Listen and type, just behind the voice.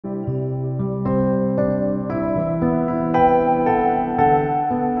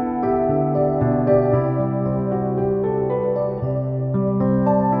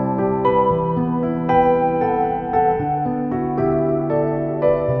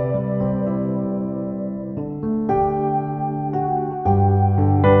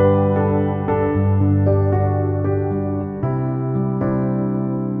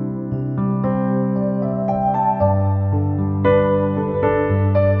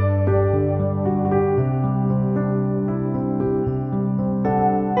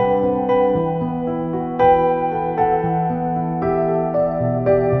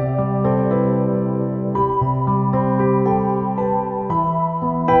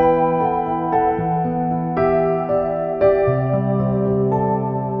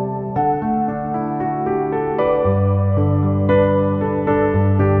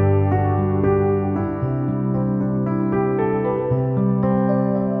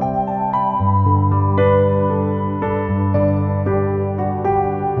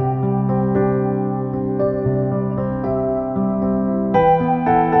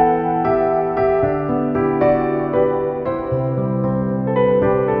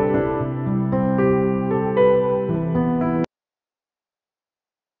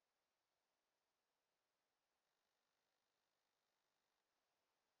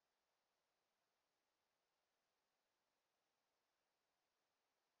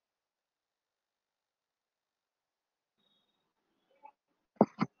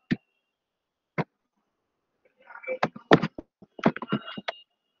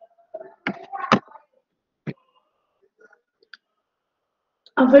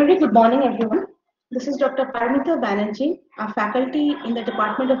A very good morning, everyone. This is Dr. Paramita Banerjee, a faculty in the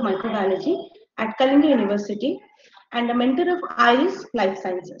Department of Microbiology at Kalinga University and a mentor of IIREES Life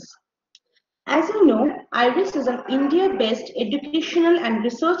Sciences. As you know, IIREES is an India-based educational and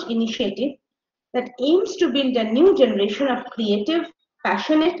research initiative that aims to build a new generation of creative,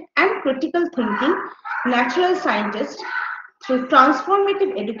 passionate, and critical thinking natural scientists through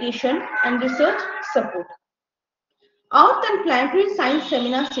transformative education and research support. Earth and Planetary Science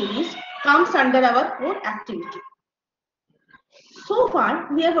Seminar Series comes under our core activity. So far,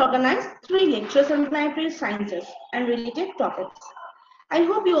 we have organized 3 lectures on planetary sciences and related topics. I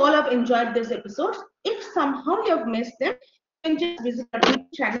hope you all have enjoyed these episodes. If somehow you have missed them, you can just visit our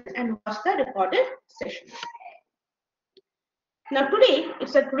YouTube channel and watch the recorded sessions. Now today,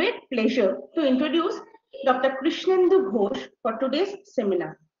 it's a great pleasure to introduce Dr. Krishnendu Ghosh for today's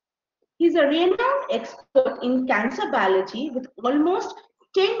seminar. He is a renowned expert in cancer biology with almost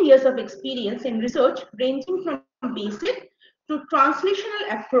 10 years of experience in research ranging from basic to translational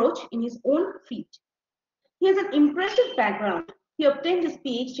approach in his own field. He has an impressive background. He obtained his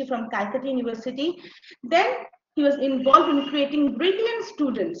Ph.D. from Calcutta University. Then he was involved in creating brilliant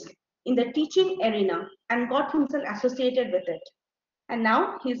students in the teaching arena and got himself associated with it. And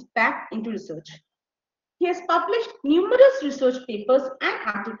now he's back into research. He has published numerous research papers and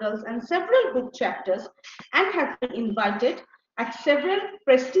articles and several book chapters and has been invited at several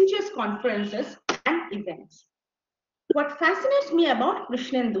prestigious conferences and events. What fascinates me about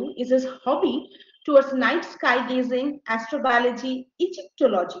Krishnendu is his hobby towards night sky gazing, astrobiology,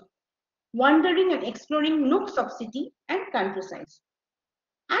 Egyptology, wandering and exploring nooks of city and countrysides.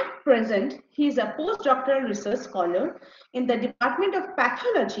 At present, he is a postdoctoral research scholar in the Department of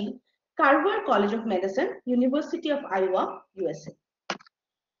Pathology, Carver College of Medicine, University of Iowa, USA.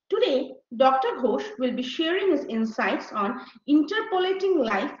 Today, Dr. Ghosh will be sharing his insights on interpolating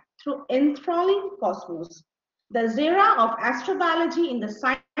life through enthralling cosmos, the zera of astrobiology in the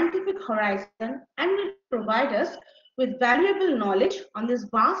scientific horizon, and will provide us with valuable knowledge on this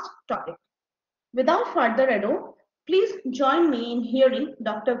vast topic. Without further ado, please join me in hearing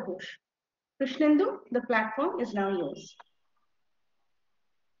Dr. Ghosh. Krishnendu, the platform is now yours.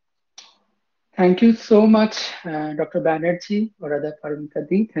 Thank you so much, Dr. Banerjee, or rather Paramita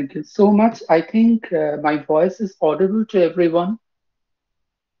Di. Thank you so much. I think my voice is audible to everyone.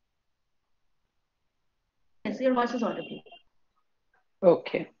 Yes, your voice is audible.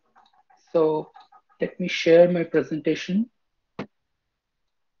 Okay, so let me share my presentation.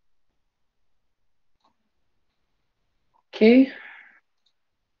 Okay.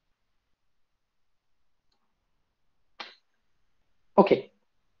 Okay.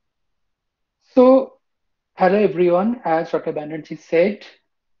 So, hello everyone. As Dr. Banerjee said,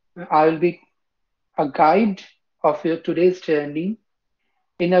 I will be a guide of your today's journey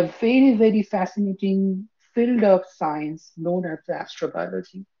in a very, very fascinating field of science known as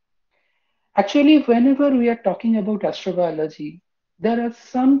astrobiology. Actually, whenever we are talking about astrobiology, there are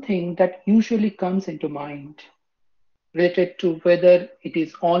something that usually comes into mind related to whether it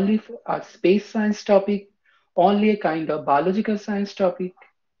is only a space science topic, only a kind of biological science topic,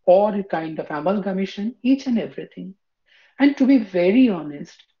 or a kind of amalgamation, each and everything. And to be very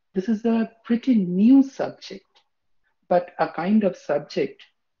honest, this is a pretty new subject, but a kind of subject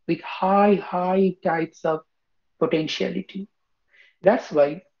with high types of potentiality. That's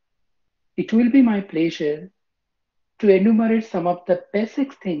why it will be my pleasure to enumerate some of the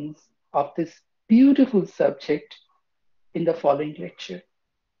basic things of this beautiful subject in the following lecture.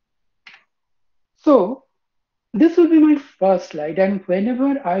 So, this will be my first slide, and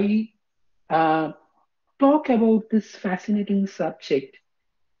whenever I uh, talk about this fascinating subject,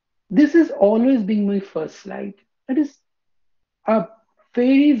 this is always being my first slide. That is a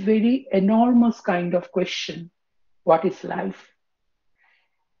very enormous kind of question. What is life?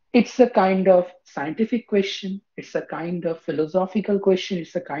 It's a kind of scientific question, it's a kind of philosophical question,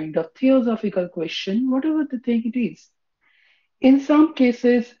 it's a kind of theosophical question, whatever the thing it is. In some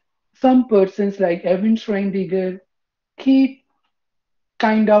cases, some persons like Evan Schreindiger, he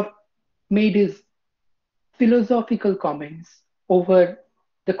kind of made his philosophical comments over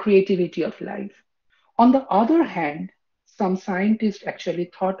the creativity of life. On the other hand, some scientists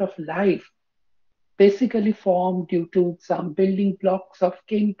actually thought of life basically formed due to some building blocks of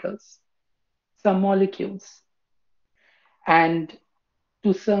chemicals, some molecules. And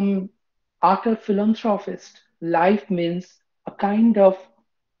to some utter philanthropist, life means a kind of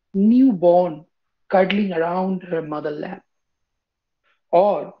newborn cuddling around her mother lap.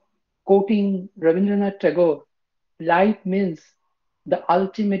 Or, quoting Rabindranath Tagore, life means the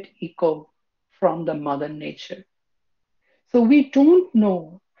ultimate echo from the mother nature. So we don't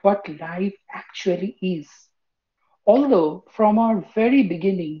know what life actually is. Although from our very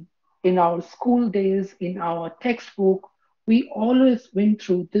beginning, in our school days, in our textbook, we always went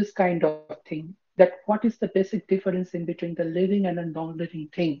through this kind of thing, that what is the basic difference in between the living and a non-living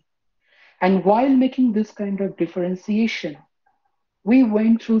thing. And while making this kind of differentiation, we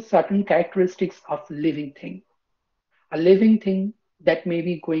went through certain characteristics of living thing. A living thing that may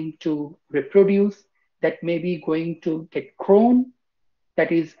be going to reproduce, that may be going to get grown,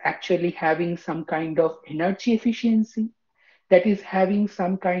 that is actually having some kind of energy efficiency, that is having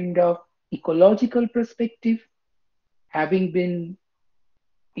some kind of ecological perspective, having been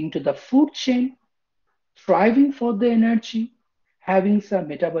into the food chain, thriving for the energy, having some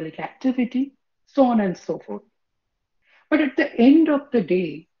metabolic activity, so on and so forth. But at the end of the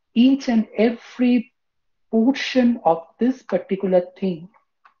day, each and every portion of this particular thing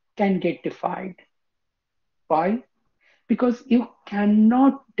can get defined. Why? Because you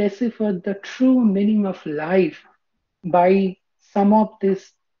cannot decipher the true meaning of life by some of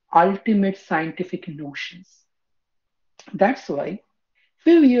these ultimate scientific notions. That's why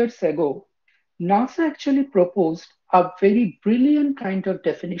few years ago, NASA actually proposed a very brilliant kind of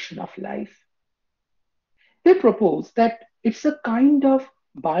definition of life. They proposed that it's a kind of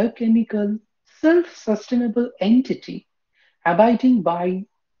biochemical, self-sustainable entity abiding by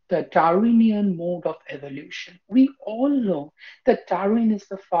the Darwinian mode of evolution. We all know that Darwin is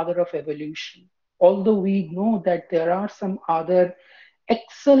the father of evolution, although we know that there are some other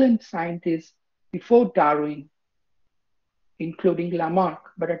excellent scientists before Darwin, including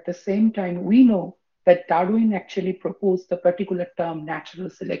Lamarck, but at the same time, we know that Darwin actually proposed the particular term natural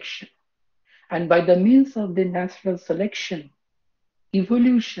selection. And by the means of the natural selection,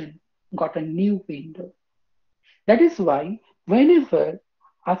 evolution got a new window. That is why whenever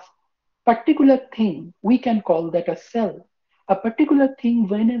a particular thing, we can call that a cell, a particular thing,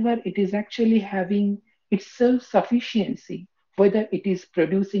 whenever it is actually having its self sufficiency, whether it is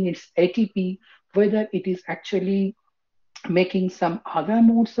producing its ATP, whether it is actually making some other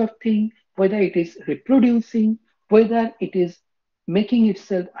modes of thing, whether it is reproducing, whether it is making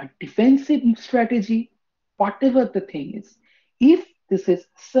itself a defensive strategy, whatever the thing is, if this is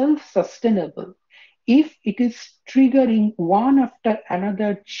self sustainable, if it is triggering one after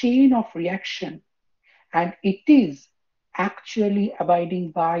another chain of reaction, and it is actually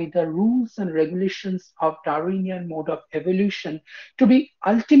abiding by the rules and regulations of Darwinian mode of evolution to be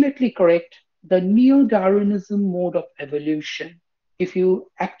ultimately correct, the neo-Darwinism mode of evolution. If you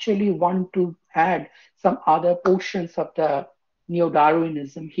actually want to add some other portions of the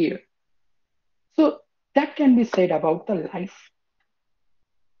neo-Darwinism here. So that can be said about the life.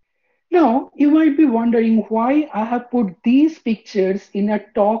 Now, you might be wondering why I have put these pictures in a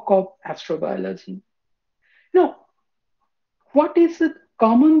talk of astrobiology. Now, what is the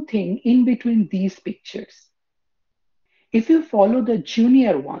common thing in between these pictures? If you follow the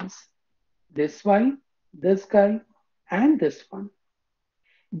junior ones, this guy, and this one,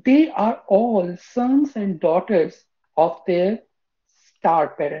 they are all sons and daughters of their star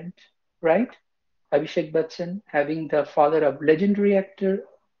parent, right? Abhishek Bachchan having the father of legendary actor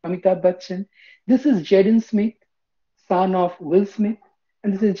Amitabh Bachchan. This is Jaden Smith, son of Will Smith,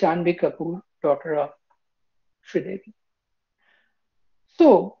 and this is Janvi Kapoor, daughter of Sridevi.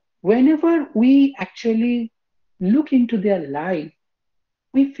 So, whenever we actually look into their life,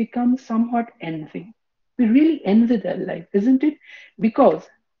 we become somewhat envy. We really envy their life, isn't it? Because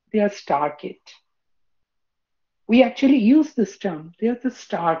they are star kid. We actually use this term, they are the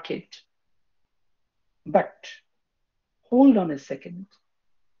star kid. But hold on a second.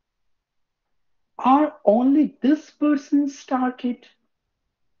 Are only this person's star kid,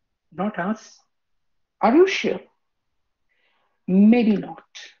 not us? Are you sure? Maybe not.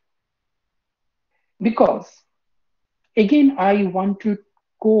 Because, again, I want to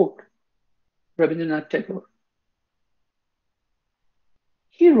quote Rabindranath Tagore.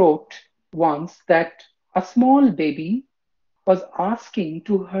 He wrote once that a small baby was asking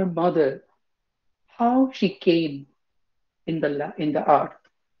to her mother how she came in the earth.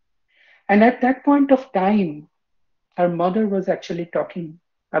 And at that point of time, her mother was actually talking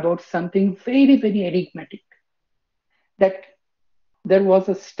about something very, very enigmatic, that there was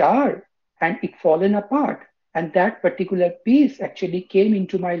a star and it fallen apart. And that particular piece actually came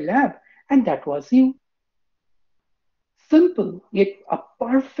into my lab, and that was you. Simple, yet a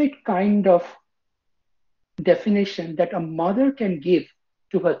perfect kind of definition that a mother can give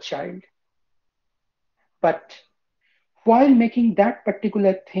to her child. But while making that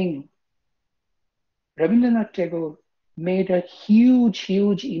particular thing, Rabindranath Tagore made a huge,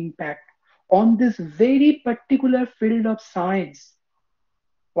 huge impact on this very particular field of science.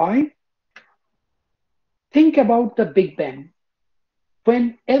 Why? Think about the Big Bang.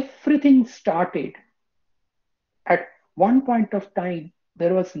 When everything started, at one point of time,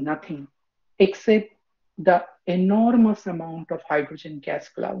 there was nothing except the enormous amount of hydrogen gas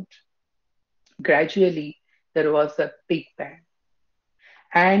cloud. Gradually, there was a Big Bang.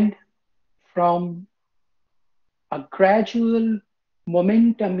 And from a gradual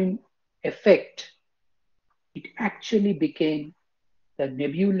momentum in effect, it actually became the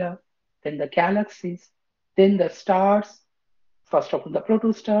nebula, then the galaxies, then the stars, first of all the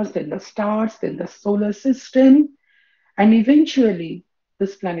protostars, then the stars, then the solar system, and eventually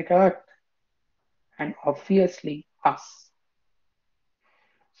this planet Earth, and obviously us.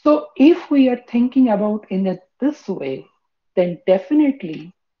 So if we are thinking about in this way, then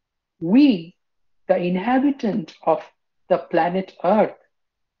definitely we, the inhabitant of the planet Earth,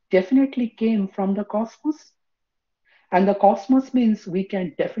 definitely came from the cosmos. And the cosmos means we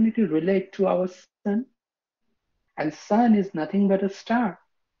can definitely relate to our sun. And sun is nothing but a star.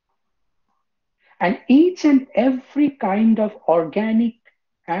 And each and every kind of organic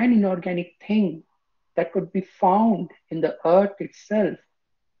and inorganic thing that could be found in the earth itself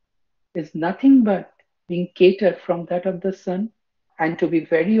is nothing but being catered from that of the sun, and to be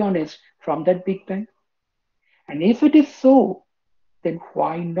very honest, from that Big Bang. And if it is so, then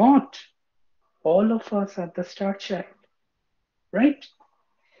why not? All of us are the star child, right?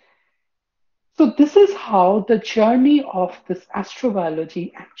 So this is how the journey of this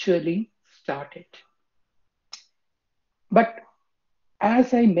astrobiology actually started. But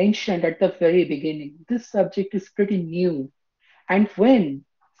as I mentioned at the very beginning, this subject is pretty new. And when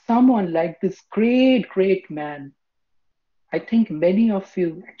someone like this great man, I think many of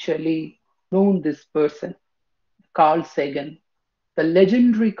you actually known this person, Carl Sagan, the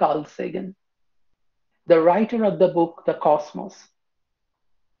legendary Carl Sagan, the writer of the book The Cosmos.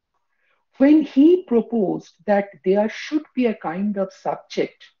 When he proposed that there should be a kind of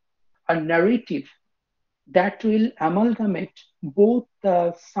subject, a narrative that will amalgamate both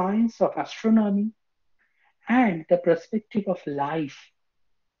the science of astronomy and the perspective of life,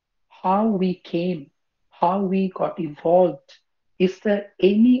 how we came, how we got evolved. Is there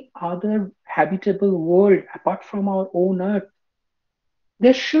any other habitable world apart from our own Earth?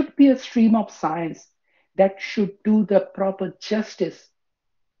 There should be a stream of science that should do the proper justice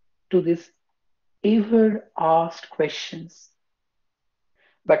to these ever asked questions.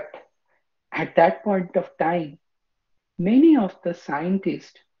 But at that point of time, many of the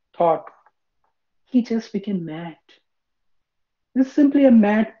scientists thought he just became mad. He's simply a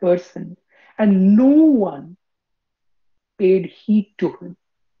mad person, and no one paid heed to him.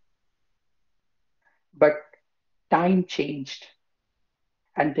 But time changed,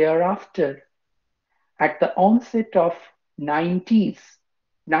 and thereafter, at the onset of 90s,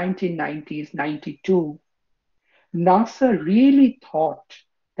 1990s, 92, NASA really thought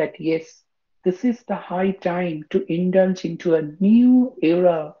that yes, this is the high time to indulge into a new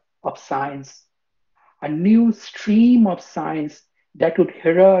era of science, a new stream of science that would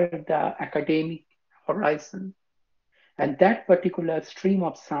herald the academic horizon. And that particular stream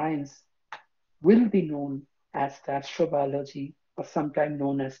of science will be known as the astrobiology, or sometimes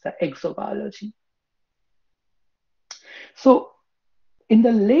known as the exobiology. So in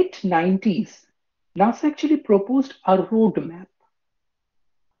the late 90s, NASA actually proposed a roadmap.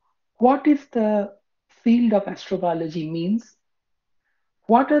 What is the field of astrobiology means?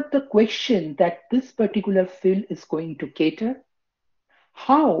 What are the questions that this particular field is going to cater?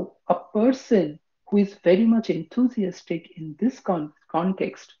 How a person who is very much enthusiastic in this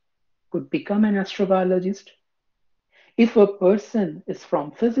context could become an astrobiologist? If a person is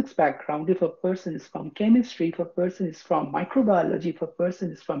from physics background, if a person is from chemistry, if a person is from microbiology, if a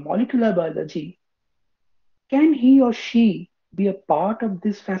person is from molecular biology, can he or she be a part of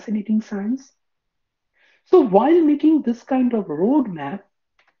this fascinating science? So while making this kind of roadmap,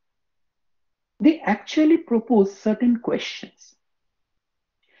 they actually propose certain questions.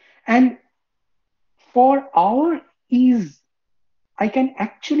 And for our ease, I can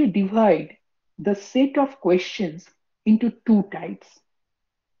actually divide the set of questions into two types.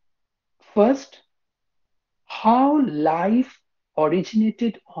 First, how life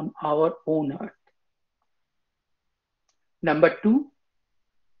originated on our own Earth. Number two,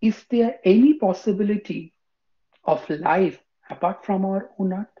 is there any possibility of life apart from our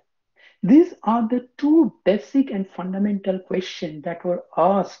own Earth? These are the two basic and fundamental questions that were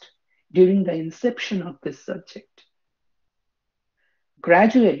asked during the inception of this subject.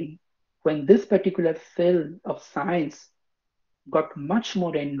 Gradually, when this particular field of science got much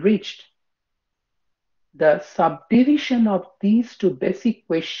more enriched, the subdivision of these two basic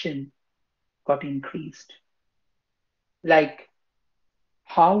questions got increased, like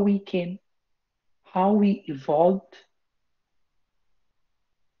how we came, how we evolved,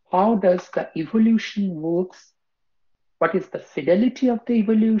 how does the evolution works, what is the fidelity of the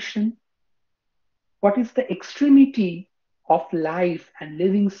evolution, what is the extremity of life and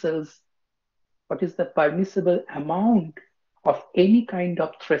living cells, what is the permissible amount of any kind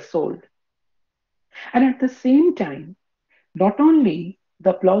of threshold. And at the same time, not only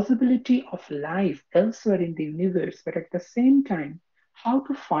the plausibility of life elsewhere in the universe, but at the same time, how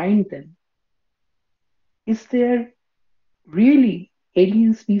to find them. Is there really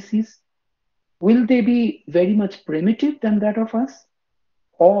alien species? Will they be very much primitive than that of us?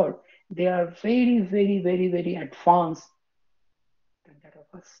 Or they are very, very, very, very advanced than that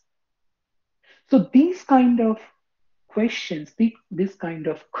of us? So these kind of questions, these kind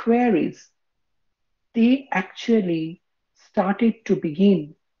of queries, they actually started to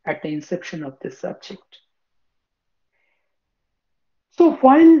begin at the inception of this subject. So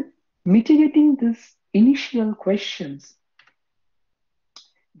while mitigating these initial questions,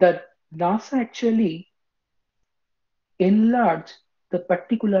 the NASA actually enlarged the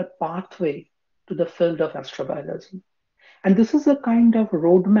particular pathway to the field of astrobiology. And this is a kind of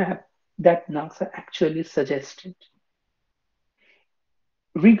roadmap that NASA actually suggested.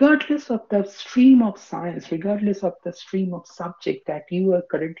 Regardless of the stream of science, regardless of the stream of subject that you are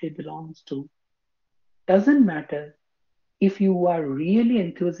currently belongs to, doesn't matter if you are really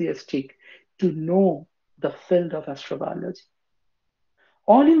enthusiastic to know the field of astrobiology.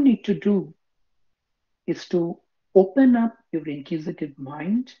 All you need to do is to open up your inquisitive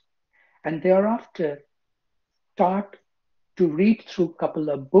mind and thereafter start to read through a couple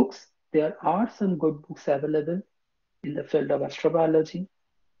of books. There are some good books available in the field of astrobiology.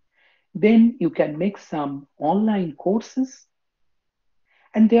 Then you can make some online courses,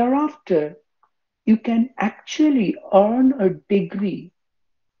 and thereafter you can actually earn a degree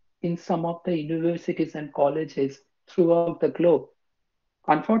in some of the universities and colleges throughout the globe.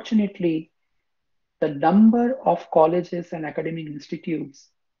 Unfortunately, the number of colleges and academic institutes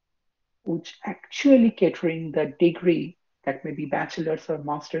which actually catering the degree that may be bachelor's or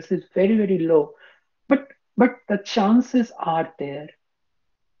master's is very, very low. But the chances are there.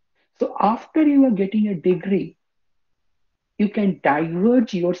 So after you are getting a degree, you can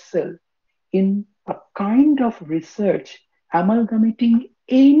diverge yourself in a kind of research amalgamating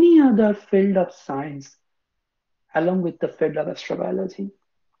any other field of science along with the field of astrobiology.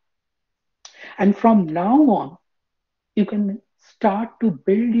 And from now on, you can start to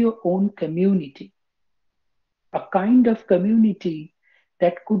build your own community, a kind of community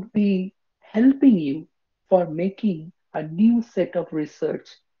that could be helping you for making a new set of research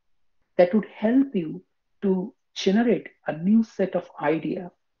that would help you to generate a new set of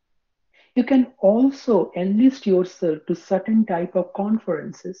idea. You can also enlist yourself to certain type of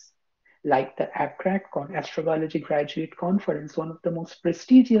conferences like the Astrobiology Graduate Conference, one of the most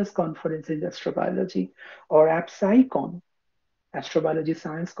prestigious conferences in astrobiology, or AppSciCon, Astrobiology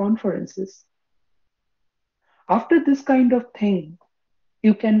Science Conferences. After this kind of thing,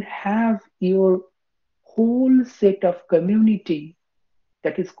 you can have your whole set of community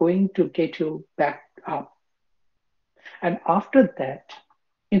that is going to get you back up. And after that,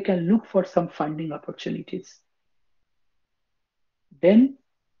 you can look for some funding opportunities. Then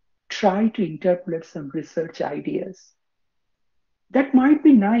try to interpolate some research ideas. That might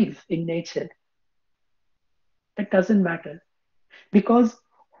be naive in nature. That doesn't matter. Because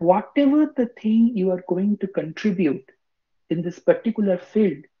whatever the thing you are going to contribute in this particular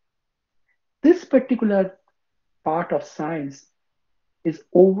field, this particular part of science is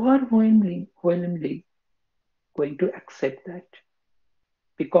overwhelmingly going to accept that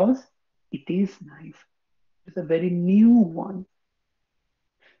because it is naive. It's a very new one.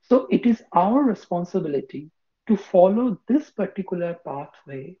 So it is our responsibility to follow this particular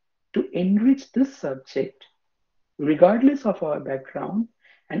pathway to enrich this subject, regardless of our background,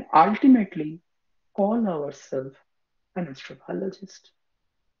 and ultimately call ourselves an astrobiologist.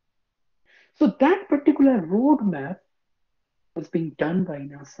 So that particular roadmap was being done by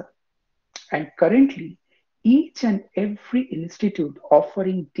NASA. And currently, each and every institute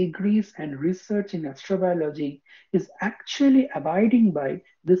offering degrees and research in astrobiology is actually abiding by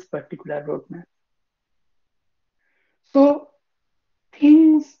this particular roadmap. So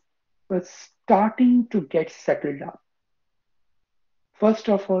things were starting to get settled up. First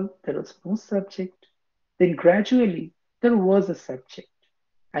of all, there was no subject. Then gradually, there was a subject.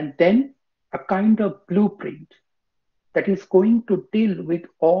 And then a kind of blueprint that is going to deal with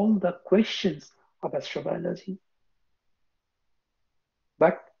all the questions of astrobiology.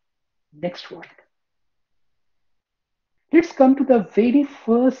 But next one. Let's come to the very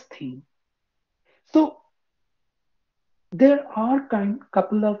first thing. So there are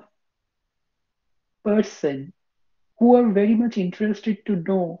couple of person who are very much interested to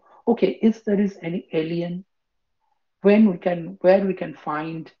know, okay, if there is any alien, where we can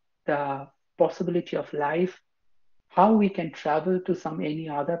find the possibility of life, how we can travel to some any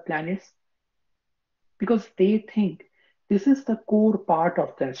other planets, because they think this is the core part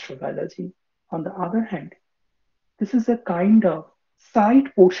of the astrobiology. On the other hand, this is a kind of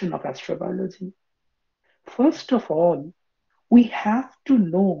side portion of astrobiology. First of all, we have to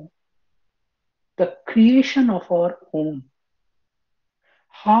know the creation of our own,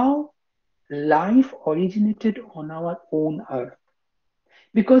 how life originated on our own earth,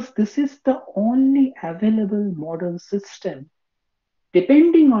 because this is the only available modern system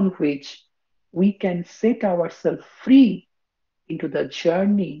depending on which we can set ourselves free into the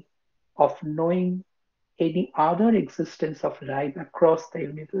journey of knowing any other existence of life across the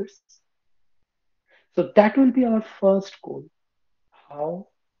universe. So that will be our first goal, how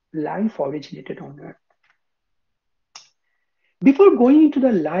life originated on Earth. Before going into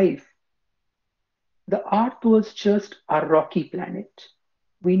the life, the Earth was just a rocky planet.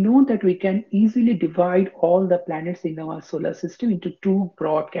 We know that we can easily divide all the planets in our solar system into two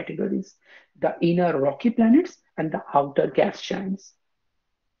broad categories, the inner rocky planets and the outer gas giants.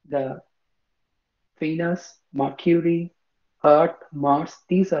 The Venus, Mercury, Earth, Mars,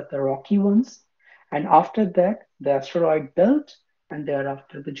 these are the rocky ones. And after that, the asteroid belt, and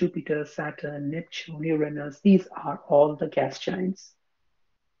thereafter the Jupiter, Saturn, Neptune, Uranus, these are all the gas giants.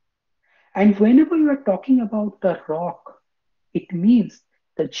 And whenever you are talking about the rock, it means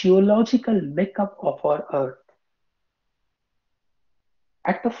the geological makeup of our Earth.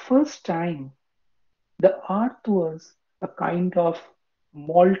 At the first time, the Earth was a kind of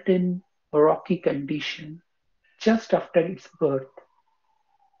molten rocky condition just after its birth.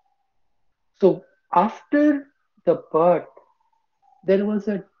 So after the birth, there was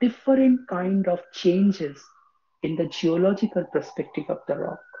a different kind of changes in the geological perspective of the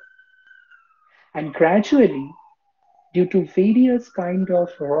rock. And gradually, due to various kind of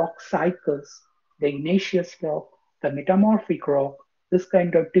rock cycles, the igneous rock, the metamorphic rock, this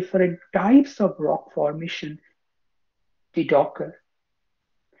kind of different types of rock formation did occur.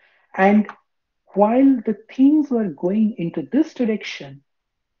 And while the things were going into this direction,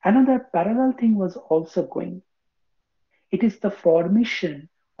 another parallel thing was also going. It is the formation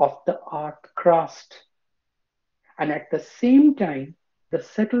of the earth crust, and at the same time, the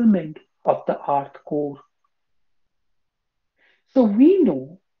settlement of the earth core. So we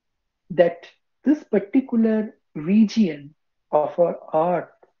know that this particular region of our earth,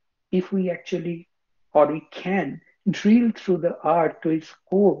 if we actually or we can drill through the earth to its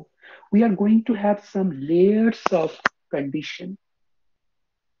core, we are going to have some layers of condition.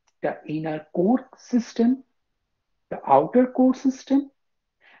 The inner core system, the outer core system,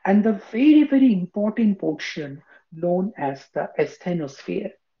 and the very, very important portion known as the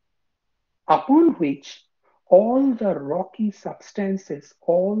asthenosphere, upon which all the rocky substances,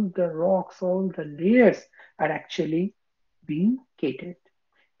 all the rocks, all the layers are actually being catered.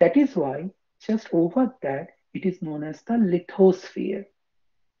 That is why just over that it is known as the lithosphere.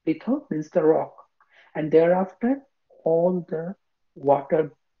 Litho means the rock, and thereafter all the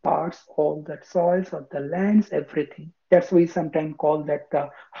water parts, all the soils of the lands, everything. That's why we sometimes call that the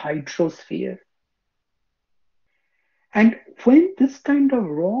hydrosphere. And when this kind of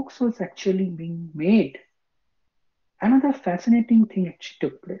rocks was actually being made, another fascinating thing actually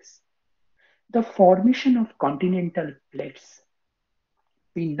took place. The formation of continental plates.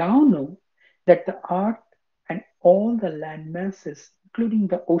 We now know that the Earth and all the land masses, including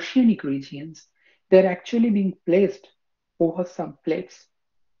the oceanic regions, they're actually being placed over some plates,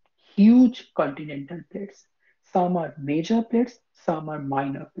 huge continental plates. Some are major plates, some are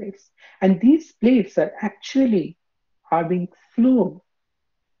minor plates. And these plates are being flown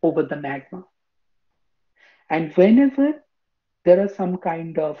over the magma. And whenever there are some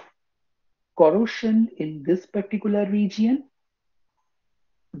kind of corrosion in this particular region,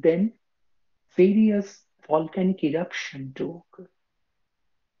 then various volcanic eruption do occur.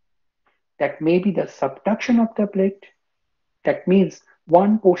 That may be the subduction of the plate. That means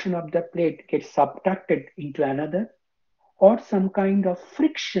one portion of the plate gets subducted into another, or some kind of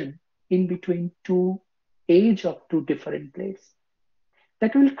friction in between two edge of two different plates.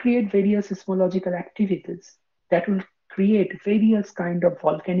 That will create various seismological activities. That will create various kind of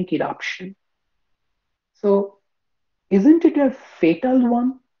volcanic eruption. So isn't it a fatal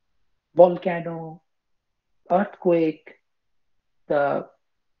one? volcano, earthquake, the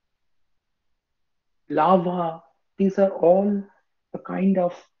lava, these are all a kind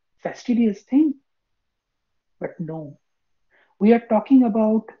of fastidious thing. But no, we are talking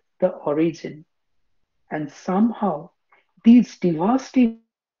about the origin. And somehow these devastating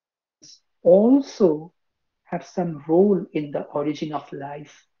events also have some role in the origin of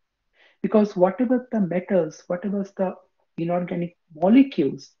life. Because whatever the metals, whatever the inorganic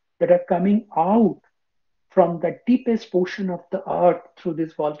molecules that are coming out from the deepest portion of the earth through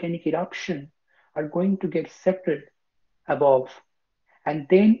this volcanic eruption are going to get settled above, and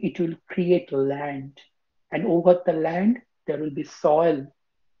then it will create land, and over the land there will be soil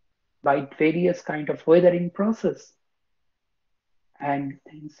by various kind of weathering process, and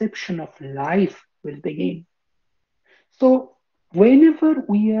the inception of life will begin. So whenever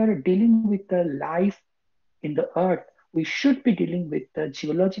we are dealing with the life in the earth, we should be dealing with the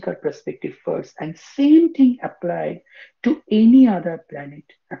geological perspective first, and same thing applied to any other planet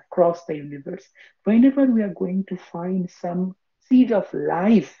across the universe. Whenever we are going to find some seed of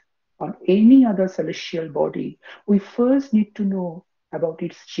life on any other celestial body, we first need to know about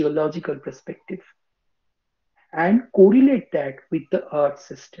its geological perspective and correlate that with the earth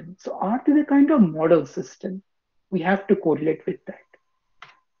system. So earth is a kind of model system. We have to correlate with that.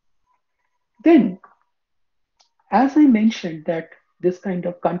 Then, as I mentioned, that this kind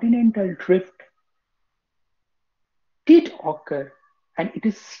of continental drift did occur and it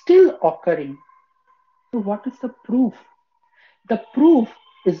is still occurring. So, what is the proof? The proof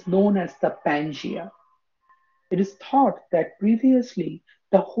is known as the Pangea. It is thought that previously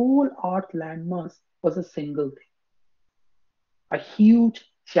the whole Earth landmass was a single thing, a huge,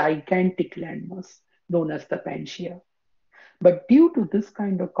 gigantic landmass known as the Pangea. But due to this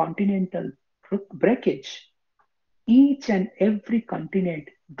kind of continental breakage, each and every continent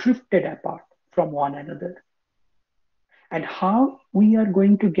drifted apart from one another. And how we are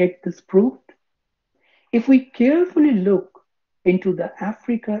going to get this proved? If we carefully look into the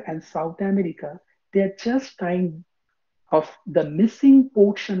Africa and South America, they are just kind of the missing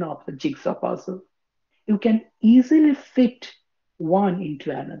portion of the jigsaw puzzle. You can easily fit one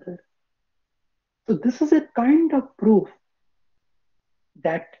into another. So this is a kind of proof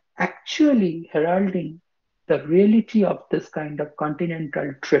that actually heralding the reality of this kind of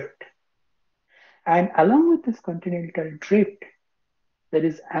continental drift. And along with this continental drift, there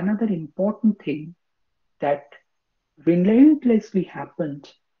is another important thing that relentlessly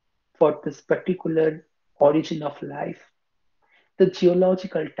happened for this particular origin of life, the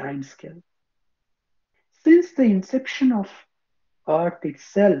geological timescale. Since the inception of Earth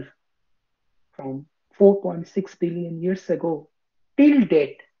itself from 4.6 billion years ago till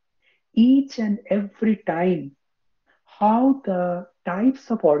date, each and every time how the types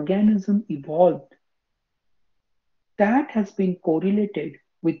of organism evolved, that has been correlated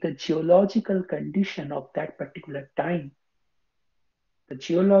with the geological condition of that particular time. The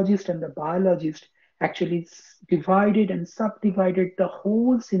geologist and the biologist actually divided and subdivided the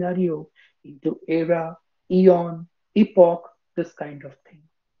whole scenario into era, eon, epoch, this kind of thing.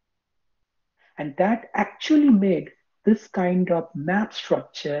 And that actually made this kind of map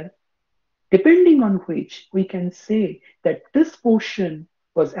structure, depending on which we can say that this portion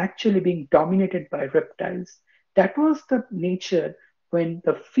was actually being dominated by reptiles. That was the nature when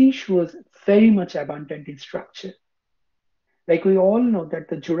the fish was very much abundant in structure. Like we all know that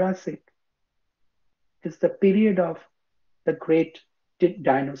the Jurassic is the period of the great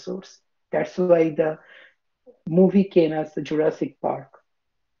dinosaurs. That's why the movie came as the Jurassic Park.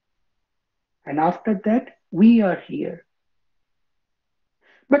 And after that, we are here.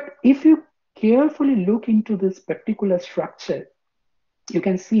 But if you carefully look into this particular structure, you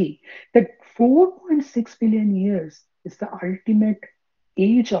can see that 4.6 billion years is the ultimate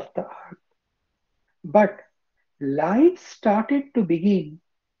age of the Earth. But life started to begin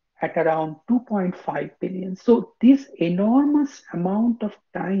at around 2.5 billion. So this enormous amount of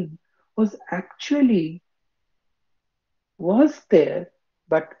time was actually was there,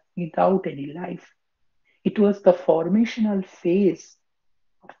 but without any life. It was the formational phase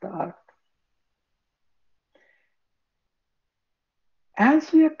of the earth.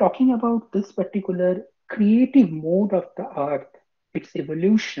 As we are talking about this particular creative mode of the earth, its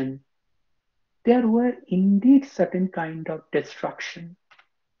evolution, there were indeed certain kind of destruction.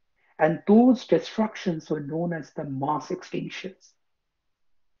 And those destructions were known as the mass extinctions.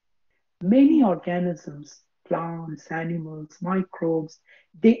 Many organisms, plants, animals, microbes,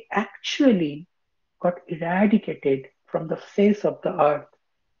 they actually got eradicated from the face of the earth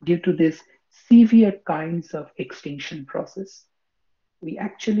due to this severe kinds of extinction process. We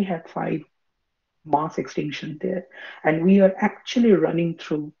actually had five mass extinction there, and we are actually running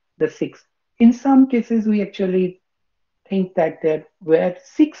through the six. In some cases, we actually think that there were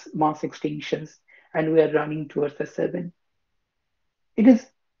six mass extinctions, and we are running towards the seven. It is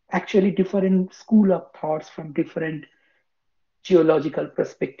actually different school of thoughts from different geological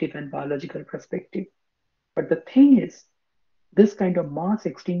perspective and biological perspective. But the thing is, this kind of mass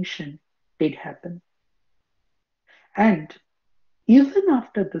extinction did happen. And even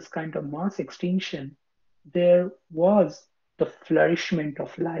after this kind of mass extinction, there was the flourishment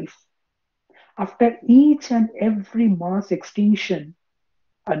of life. After each and every mass extinction,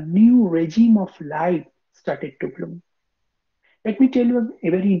 a new regime of life started to bloom. Let me tell you a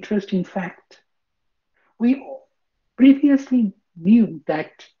very interesting fact. We previously knew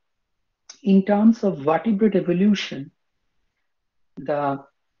that in terms of vertebrate evolution, the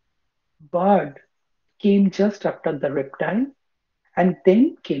bird came just after the reptile and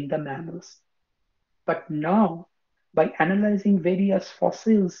then came the mammals. But now, by analyzing various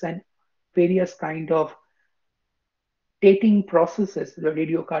fossils and various kind of dating processes, the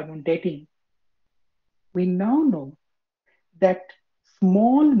radiocarbon dating, we now know that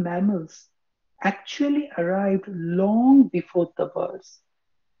small mammals actually arrived long before the birds,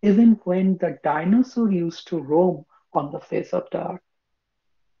 even when the dinosaur used to roam on the face of the earth.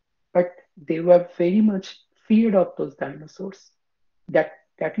 But they were very much feared of those dinosaurs. That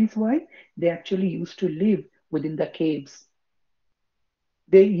is why they actually used to live within the caves.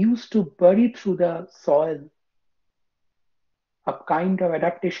 They used to bury through the soil, a kind of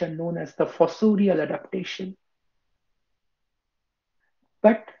adaptation known as the fossorial adaptation.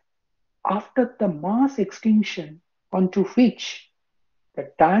 But after the mass extinction onto which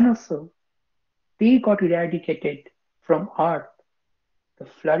the dinosaur they got eradicated from Earth, the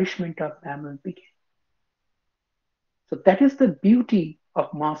flourishment of mammals began. So that is the beauty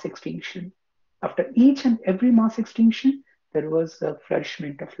of mass extinction. After each and every mass extinction, there was a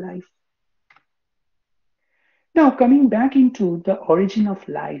flourishment of life. Now, coming back into the origin of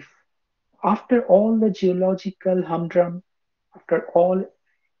life, after all the geological humdrum, after all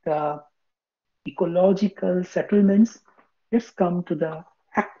the ecological settlements, let's come to the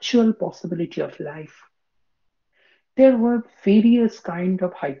actual possibility of life. There were various kind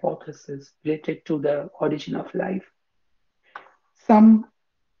of hypotheses related to the origin of life. Some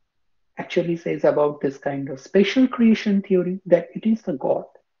actually says about this kind of spatial creation theory that it is the God.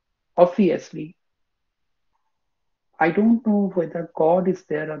 Obviously, I don't know whether God is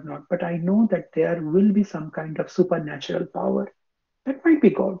there or not, but I know that there will be some kind of supernatural power. That might be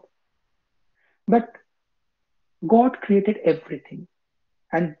God. But God created everything.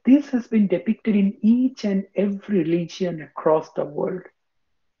 And this has been depicted in each and every religion across the world,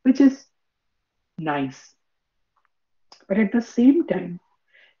 which is nice. But at the same time,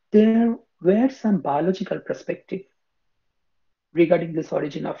 there were some biological perspective regarding this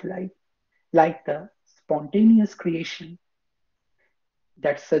origin of life, like the spontaneous creation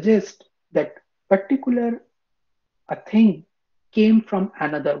that suggests that particular a thing came from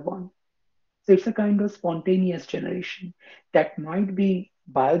another one. So it's a kind of spontaneous generation that might be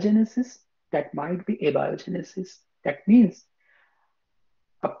biogenesis, that might be abiogenesis. That means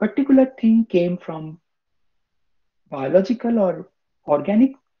a particular thing came from biological or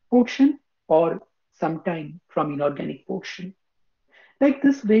organic portion or sometime from inorganic portion. Like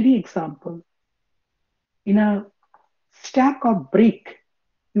this very example, in a stack of brick,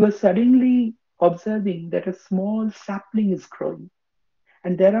 you are suddenly observing that a small sapling is growing,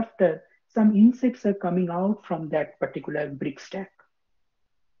 and thereafter some insects are coming out from that particular brick stack.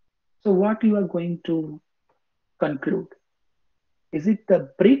 So what you are going to conclude? Is it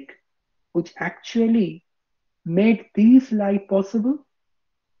the brick which actually made these life possible?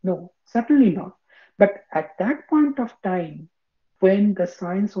 No, certainly not. But at that point of time, when the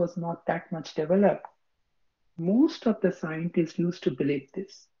science was not that much developed, most of the scientists used to believe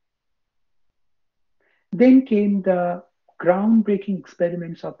this. Then came the groundbreaking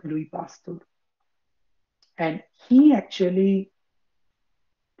experiments of Louis Pasteur, and he actually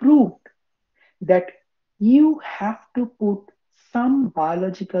proved that you have to put some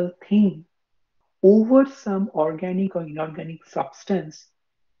biological thing over some organic or inorganic substance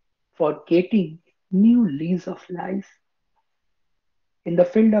for getting new lease of life. In the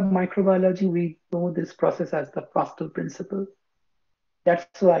field of microbiology, we know this process as the Pasteur principle.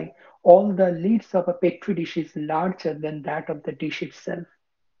 That's why all the lids of a petri dish is larger than that of the dish itself,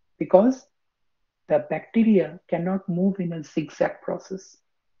 because the bacteria cannot move in a zigzag process.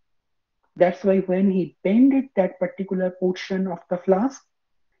 That's why when he bended that particular portion of the flask,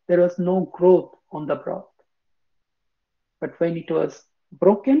 there was no growth on the broth. But when it was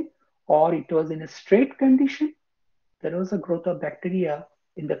broken or it was in a straight condition, there was a growth of bacteria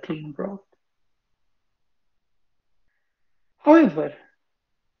in the clean broth. However,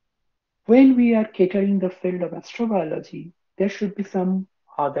 when we are catering the field of astrobiology, there should be some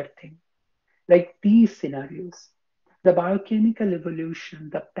other thing, like these scenarios. The biochemical evolution,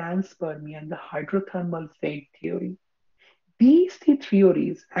 the panspermia, and the hydrothermal vent theory. These three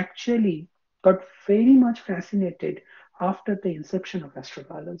theories actually got very much fascinated after the inception of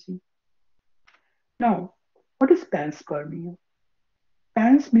astrobiology. Now, what is panspermia?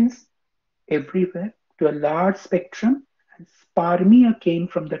 Pans means everywhere to a large spectrum, and spermia came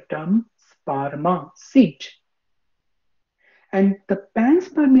from the term sperma, seed. And the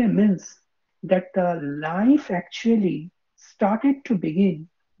panspermia means that the life actually started to begin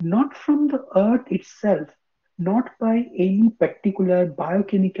not from the earth itself, not by any particular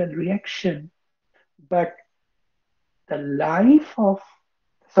biochemical reaction, but the life of,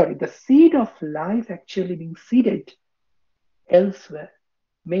 sorry, the seed of life actually being seeded elsewhere,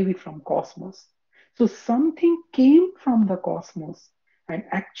 maybe from cosmos. So something came from the cosmos and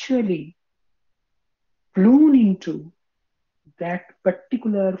actually blown into that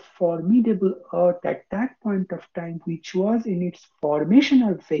particular formidable earth at that point of time, which was in its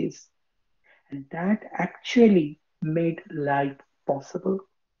formational phase, and that actually made life possible.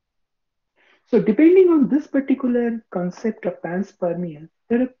 So, depending on this particular concept of panspermia,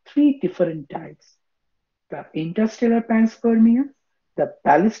 there are three different types: the interstellar panspermia, the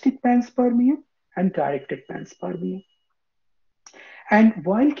ballistic panspermia, and directed panspermia. And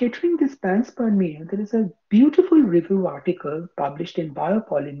while catering this panspermia, there is a beautiful review article published in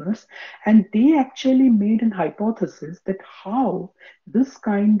Biopolymers, and they actually made an hypothesis that how this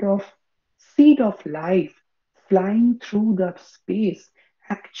kind of seed of life flying through the space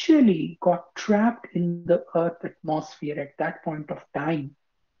actually got trapped in the Earth atmosphere at that point of time.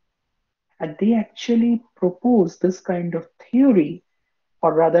 And they actually proposed this kind of theory,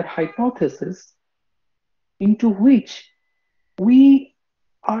 or rather hypothesis, into which we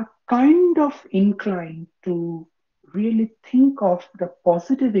are kind of inclined to really think of the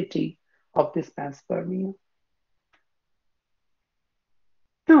positivity of this panspermia.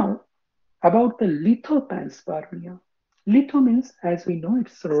 Now, about the lithopanspermia. Litho means, as we know,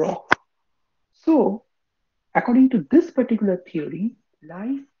 it's a rock. So, according to this particular theory,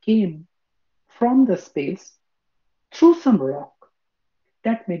 life came from the space through some rock.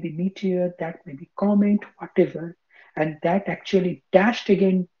 That may be meteor, that may be comet, whatever, and that actually dashed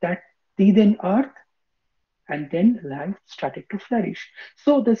against that then earth, and then life started to flourish.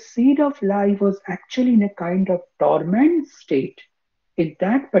 So the seed of life was actually in a kind of dormant state in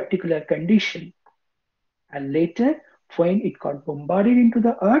that particular condition. And later, when it got bombarded into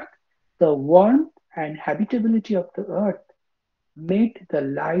the earth, the warmth and habitability of the earth made the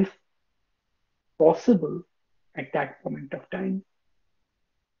life possible at that moment of time.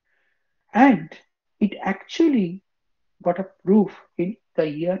 And it actually got a proof in the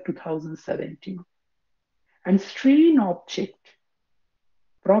year 2017. And strange object,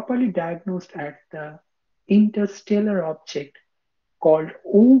 properly diagnosed as the interstellar object called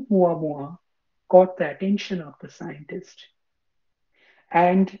Oumuamua, caught the attention of the scientists.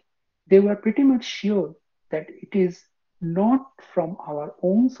 And they were pretty much sure that it is not from our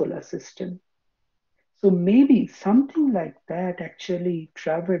own solar system. So maybe something like that actually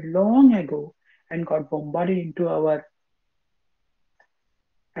traveled long ago and got bombarded into our,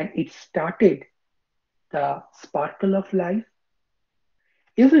 and it started the sparkle of life.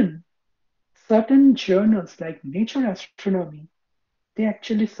 Even certain journals like Nature Astronomy, they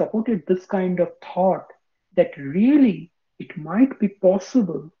actually supported this kind of thought that really it might be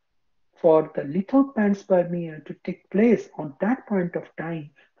possible for the lithopanspermia to take place on that point of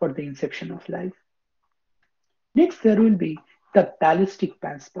time for the inception of life. Next, there will be the ballistic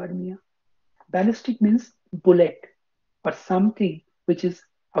panspermia. Ballistic means bullet or something which is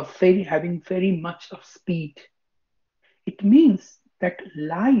having very much of speed. It means that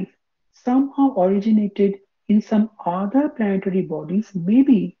life somehow originated in some other planetary bodies,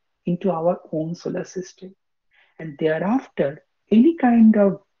 maybe into our own solar system. And thereafter, any kind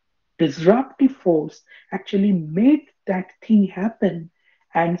of disruptive force actually made that thing happen,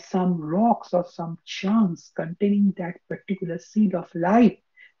 and some rocks or some chunks containing that particular seed of life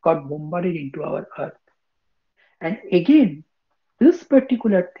got bombarded into our Earth. And again, this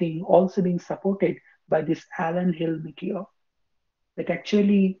particular thing also being supported by this Allen Hill meteor that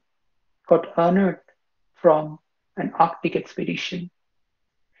actually got unearthed from an Arctic expedition.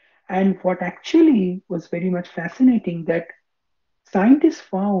 And what actually was very much fascinating that scientists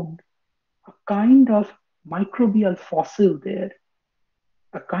found a kind of microbial fossil there.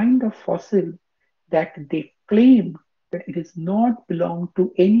 a kind of fossil that they claim that it is not belong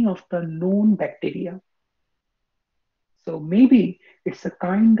to any of the known bacteria. So maybe it's a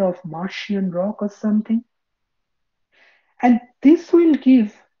kind of Martian rock or something. And this will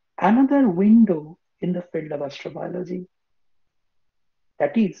give another window in the field of astrobiology.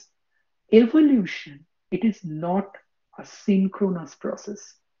 That is, evolution, it is not a synchronous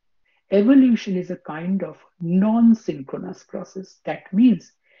process. Evolution is a kind of non-synchronous process. That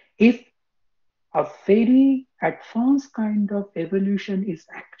means if a very advanced kind of evolution is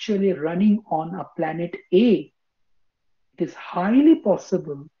actually running on a planet A, it is highly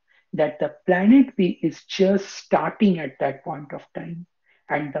possible that the planet B is just starting at that point of time.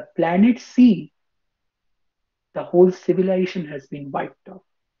 And the planet C, the whole civilization has been wiped out.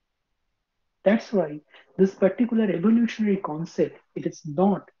 That's why this particular evolutionary concept, it is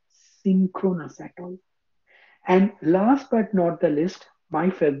not synchronous at all. And last but not the least, my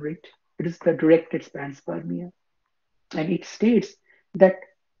favorite, it is the directed panspermia. And it states that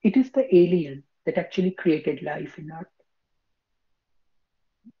it is the alien that actually created life in Earth.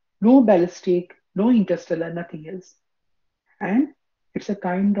 No ballistic, no interstellar, nothing else. And it was a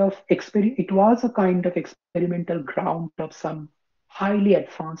kind of experimental ground of some highly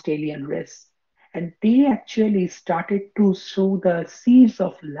advanced alien race. And they actually started to sow the seeds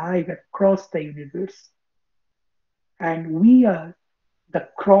of life across the universe. And we are the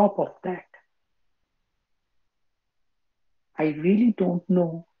crop of that. I really don't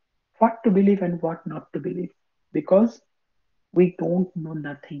know what to believe and what not to believe because we don't know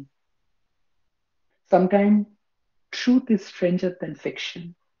nothing. Sometimes truth is stranger than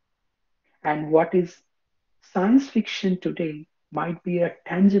fiction, and what is science fiction today might be a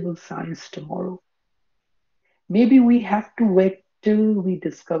tangible science tomorrow. Maybe we have to wait till we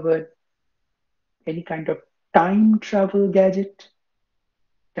discover any kind of time travel gadget,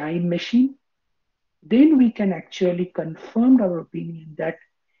 time machine. Then we can actually confirm our opinion that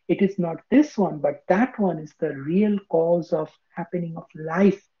it is not this one, but that one is the real cause of happening of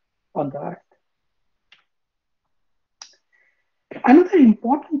life on the earth. Another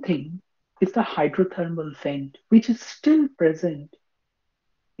important thing is the hydrothermal vent, which is still present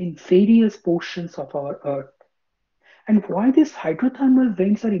in various portions of our earth. And why these hydrothermal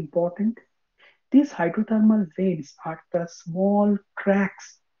vents are important? These hydrothermal vents are the small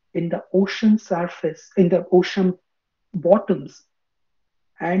cracks in the ocean surface, in the ocean bottoms.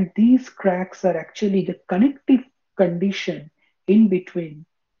 And these cracks are actually the connective condition in between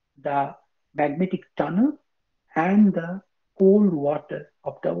the magnetic tunnel and the cold water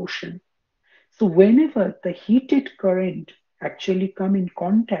of the ocean. So whenever the heated current actually come in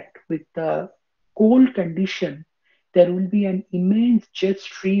contact with the cold condition, there will be an immense jet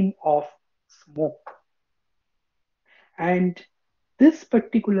stream of smoke. And this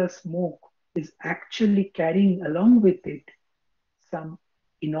particular smoke is actually carrying along with it some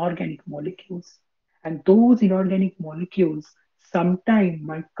inorganic molecules. And those inorganic molecules sometime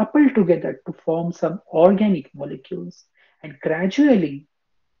might couple together to form some organic molecules. And gradually,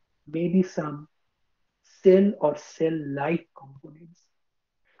 maybe some cell or cell-like components.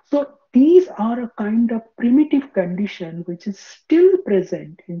 So these are a kind of primitive condition which is still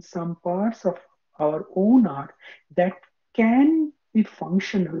present in some parts of our own art that can be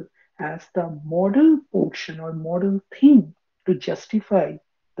functional as the model portion or model thing to justify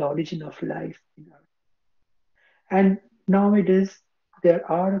the origin of life in Earth. And nowadays, there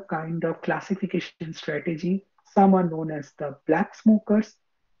are a kind of classification strategy. Some are known as the black smokers,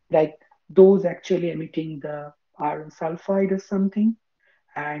 like those actually emitting the iron sulfide or something.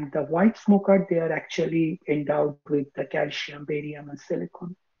 And the white smoker, they are actually endowed with the calcium, barium, and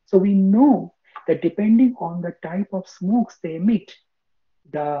silicon. So we know that depending on the type of smokes they emit,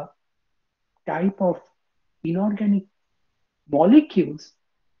 the type of inorganic molecules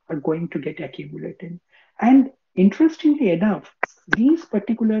are going to get accumulated. And interestingly enough, these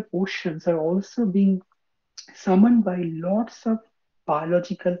particular oceans are also being summoned by lots of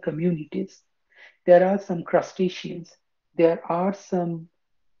biological communities. There are some crustaceans, there are some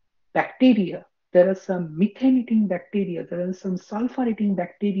bacteria, there are some methane eating bacteria, there are some sulfur eating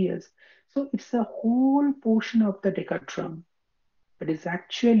bacteria. So it's a whole portion of the decatrum that is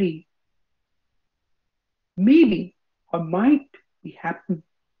actually maybe or might be happen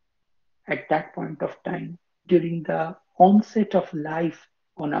at that point of time during the onset of life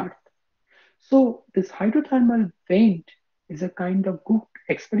on Earth. So this hydrothermal vent is a kind of good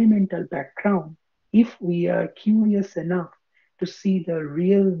experimental background if we are curious enough to see the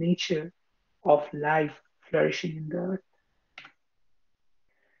real nature of life flourishing in the earth.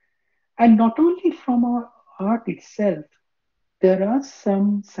 And not only from our art itself, there are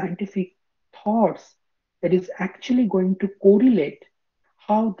some scientific thoughts that is actually going to correlate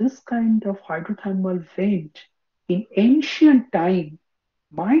how this kind of hydrothermal vent in ancient time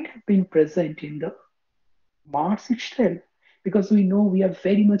might have been present in the Mars itself, because we know we are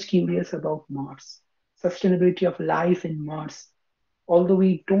very much curious about Mars, sustainability of life in Mars, although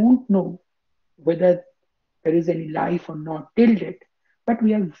we don't know whether there is any life or not till date, but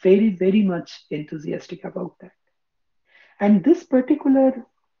we are very, very much enthusiastic about that. And this particular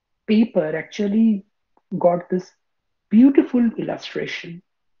paper actually got this beautiful illustration.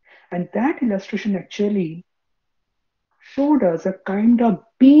 And that illustration actually showed us a kind of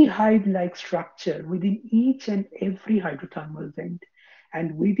beehive like structure within each and every hydrothermal vent.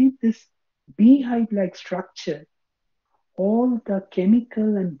 And within this beehive like structure, all the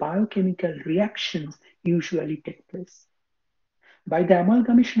chemical and biochemical reactions usually take place. By the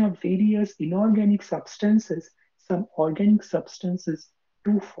amalgamation of various inorganic substances, some organic substances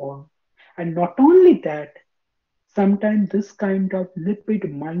do form. And not only that, sometimes this kind of lipid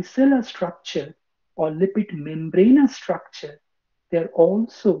micellar structure or lipid membranous structure, they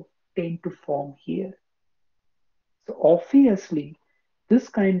also tend to form here. So obviously, this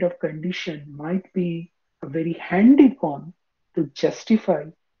kind of condition might be a very handy one to justify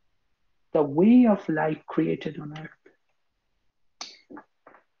the way of life created on Earth.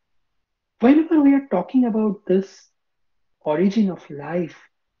 Whenever we are talking about this origin of life,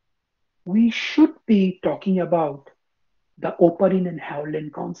 we should be talking about the Oparin and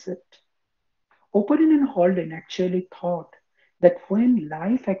Howland concept. Oparin and Howland actually thought that when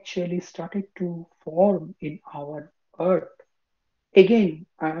life actually started to form in our Earth, again,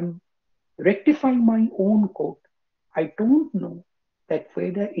 I'm rectifying my own quote. I don't know that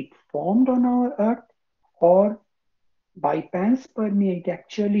whether it formed on our Earth or by panspermia it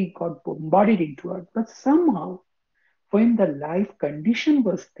actually got bombarded into Earth. But somehow, when the life condition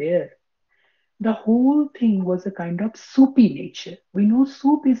was there, the whole thing was a kind of soupy nature. We know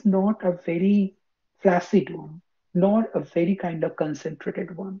soup is not a very flaccid one, nor a very kind of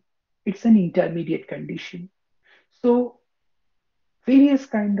concentrated one. It's an intermediate condition. So various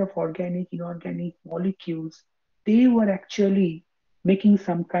kind of organic, inorganic molecules, they were actually making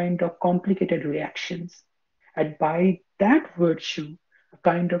some kind of complicated reactions. And by that virtue, a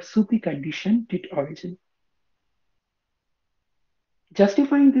kind of soupy condition did origin.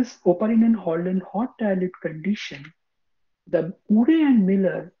 Justifying this Oparin and Holland hot dilute condition, the Urey and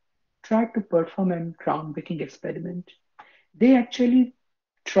Miller tried to perform a groundbreaking experiment. They actually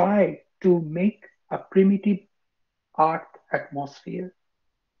tried to make a primitive Earth atmosphere.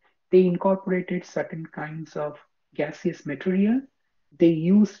 They incorporated certain kinds of gaseous material. They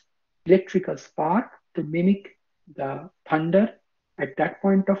used electrical spark to mimic the thunder at that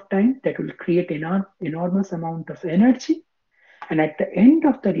point of time that will create an enormous amount of energy. And at the end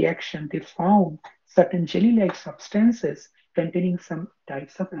of the reaction, they found certain jelly-like substances containing some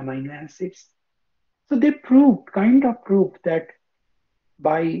types of amino acids. So they proved, kind of proved that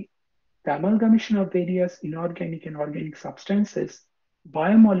by the amalgamation of various inorganic and organic substances,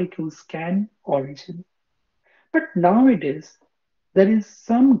 biomolecules can origin. But nowadays, there is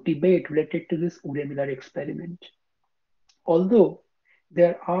some debate related to this Urey-Miller experiment. Although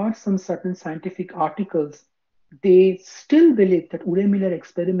there are some certain scientific articles, they still believe that Urey-Miller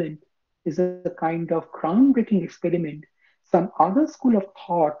experiment is a kind of groundbreaking experiment. Some other school of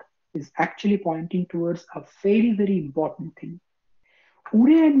thought is actually pointing towards a very, very important thing.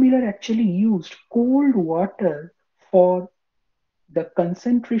 Urey and Miller actually used cold water for the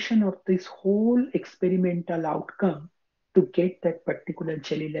concentration of this whole experimental outcome to get that particular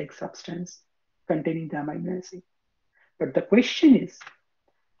jelly-like substance containing the amino acid. But the question is,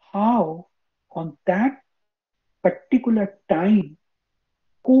 how on that particular time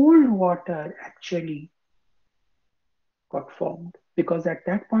cold water actually got formed? Because at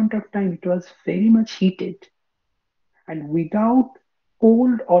that point of time it was very much heated, and without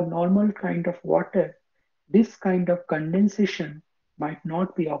cold or normal kind of water, this kind of condensation might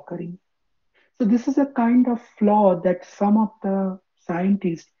not be occurring. So this is a kind of flaw that some of the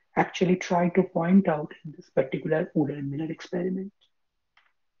scientists actually try to point out in this particular Urey-Miller experiment.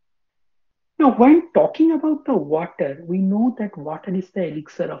 Now, when talking about the water, we know that water is the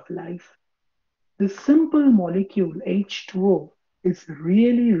elixir of life. The simple molecule H2O is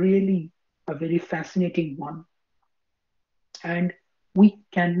really, really a very fascinating one. And we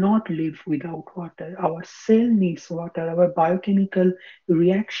cannot live without water. Our cell needs water, our biochemical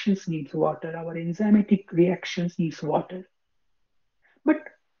reactions needs water, our enzymatic reactions needs water. But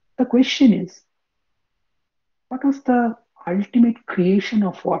the question is, what was the ultimate creation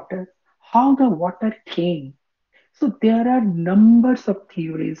of water? How the water came? So there are numbers of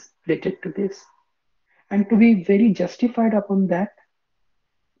theories related to this. And to be very justified upon that,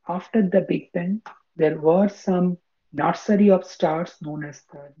 after the Big Bang, there were some nursery of stars known as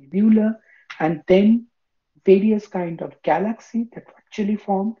the nebula, and then various kind of galaxy that actually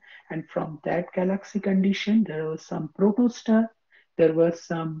formed. And from that galaxy condition, there was some protostar, there were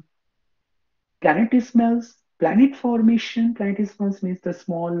some planetesimals, planet formation. Planetesimals means the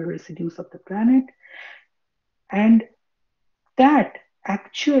small residues of the planet, and that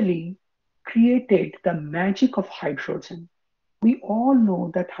actually created the magic of hydrogen. We all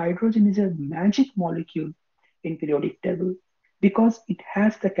know that hydrogen is a magic molecule in periodic table because it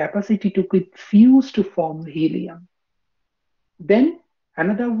has the capacity to get fused to form helium. Then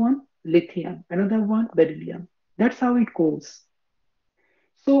another one, lithium, another one, beryllium. That's how it goes.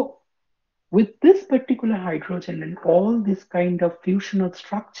 So with this particular hydrogen and all this kind of fusional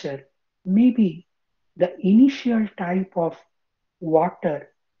structure, maybe the initial type of water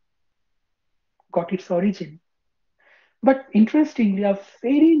got its origin. But interestingly, a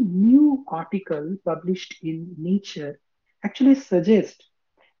very new article published in Nature actually suggests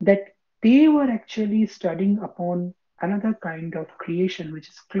that they were actually studying upon another kind of creation which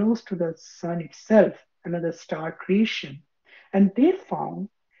is close to the sun itself, another star creation. And they found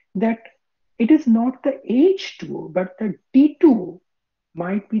that it is not the H2O, but the D2O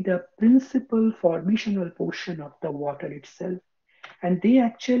might be the principal formational portion of the water itself. And they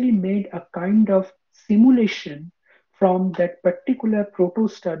actually made a kind of simulation from that particular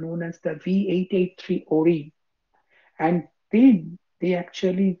protostar known as the V883 Ori. And then they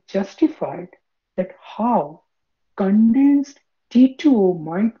actually justified that how condensed T2O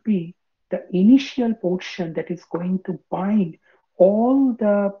might be the initial portion that is going to bind all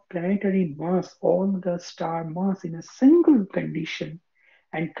the planetary mass, all the star mass in a single condition,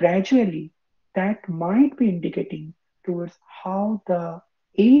 and gradually that might be indicating towards how the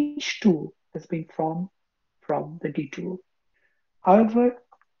H2 has been formed from the D2O. However,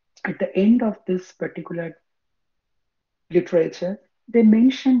 at the end of this particular literature, they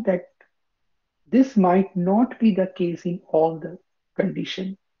mentioned that this might not be the case in all the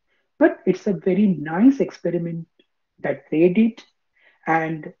conditions, but it's a very nice experiment that they did,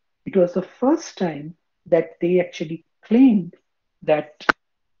 and it was the first time that they actually claimed that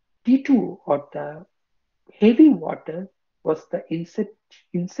T2 or the heavy water was the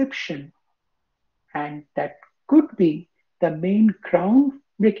inception, and that could be the main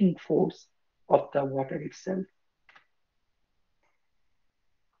groundbreaking force of the water itself.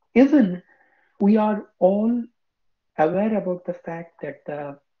 Even we are all aware about the fact that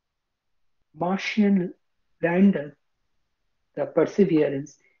the Martian lander, the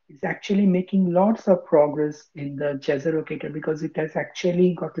Perseverance, is actually making lots of progress in the Jezero crater because it has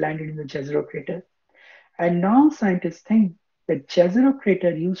actually got landed in the Jezero crater. And now scientists think that Jezero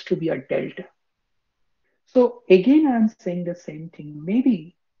crater used to be a delta. So again, I'm saying the same thing.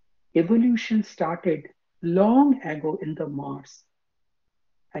 Maybe evolution started long ago in the Mars,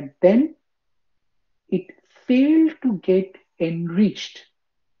 and then it failed to get enriched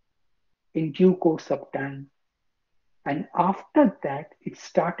in due course of time. And after that, it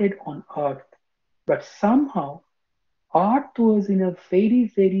started on Earth. But somehow, Earth was in a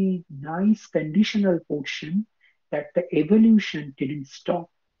very, very nice conditional portion that the evolution didn't stop.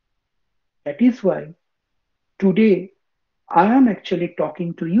 That is why today I am actually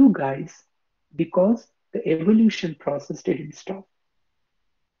talking to you guys because the evolution process didn't stop.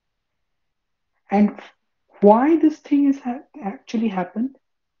 And why this thing is actually happened?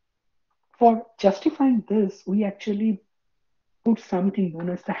 For justifying this, we actually put something known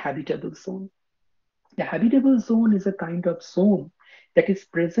as the habitable zone. The habitable zone is a kind of zone that is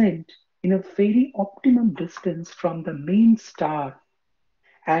present in a very optimum distance from the main star,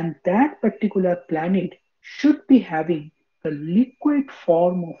 and that particular planet should be having the liquid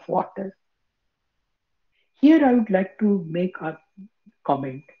form of water. Here, I would like to make a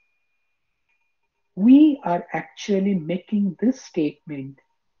comment. We are actually making this statement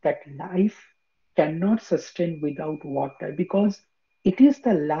that life cannot sustain without water because it is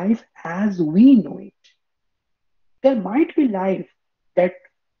the life as we know it. There might be life that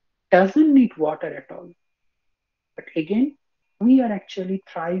doesn't need water at all. But again, we are actually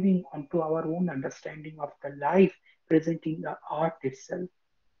thriving onto our own understanding of the life present in the earth itself.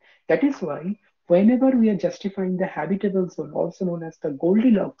 That is why, whenever we are justifying the habitable zone, also known as the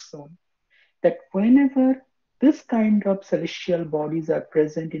Goldilocks zone, that whenever this kind of celestial bodies are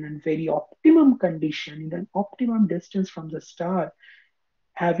present in a very optimum condition, in an optimum distance from the star,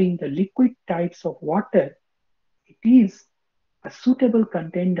 having the liquid types of water, it is a suitable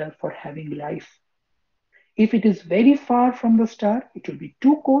contender for having life. If it is very far from the star, it will be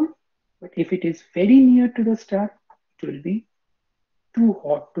too cold. But if it is very near to the star, it will be too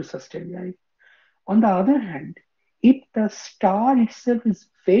hot to sustain life. On the other hand, if the star itself is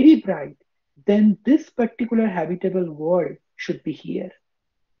very bright, then this particular habitable world should be here.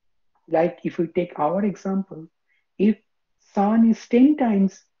 Like if we take our example, if sun is 10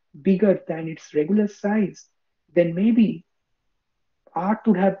 times bigger than its regular size, then maybe Earth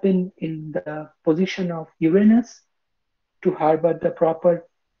would have been in the position of Uranus to harbor the proper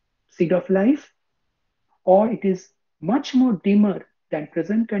seed of life, or it is much more dimmer than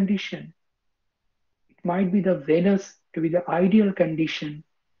present condition. It might be the Venus to be the ideal condition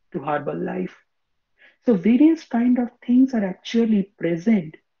to harbor life. So various kind of things are actually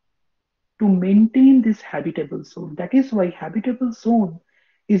present to maintain this habitable zone. That is why habitable zone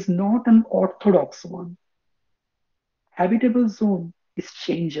is not an orthodox one. Habitable zone is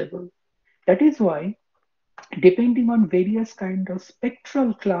changeable. That is why, depending on various kind of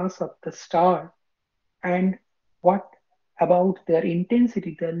spectral class of the star and what about their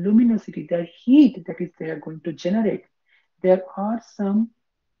intensity, their luminosity, their heat that is they are going to generate, there are some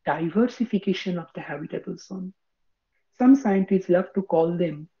diversification of the habitable zone. Some scientists love to call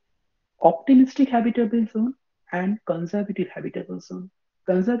them optimistic habitable zone and conservative habitable zone.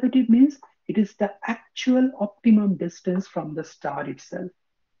 Conservative means it is the actual optimum distance from the star itself.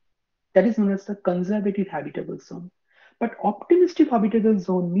 That is known as the conservative habitable zone. But optimistic habitable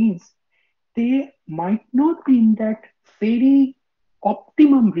zone means they might not be in that very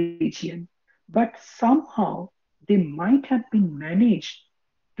optimum region, but somehow they might have been managed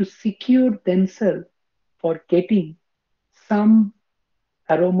to secure themselves for getting some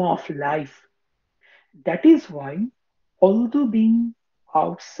aroma of life. That is why, although being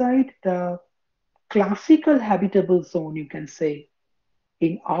outside the classical habitable zone, you can say,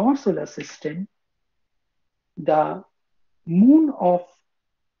 in our solar system, the moon of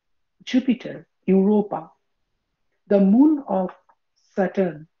Jupiter, Europa, the moon of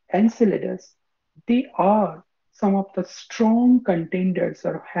Saturn, Enceladus, they are some of the strong contenders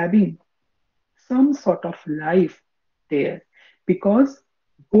of having some sort of life there because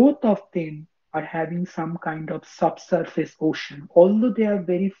both of them are having some kind of subsurface ocean, although they are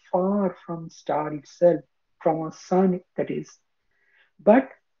very far from star itself, from our sun that is, but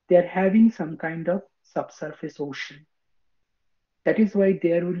they are having some kind of subsurface ocean. That is why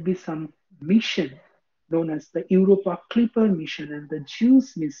there will be some mission known as the Europa Clipper mission and the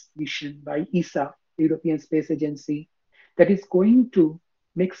JUICE mission by ESA, European Space Agency, that is going to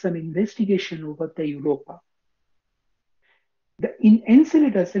make some investigation over the Europa. In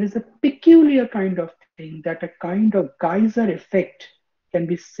Enceladus, there is a peculiar kind of thing that a kind of geyser effect can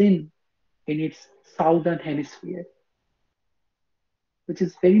be seen in its southern hemisphere, which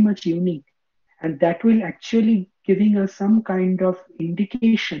is very much unique. And that will actually giving us some kind of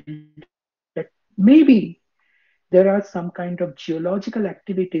indication that maybe there are some kind of geological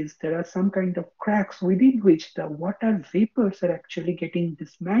activities, there are some kind of cracks within which the water vapors are actually getting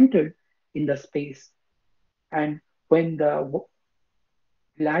dismantled in the space. And when the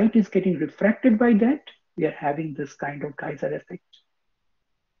light is getting refracted by that, we are having this kind of geyser effect.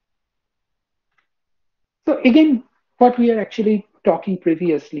 So again, what we are actually talking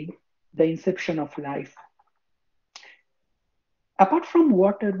previously, the inception of life. Apart from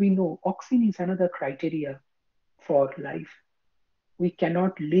water, we know oxygen is another criteria for life. We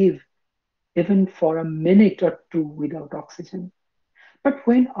cannot live even for a minute or two without oxygen. But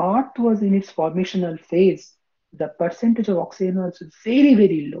when Earth was in its formational phase, the percentage of oxygen was very,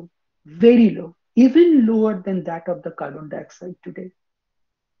 very low, even lower than that of the carbon dioxide today.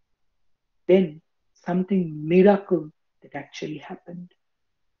 Then something miracle that actually happened.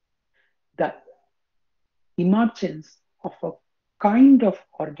 The emergence of a kind of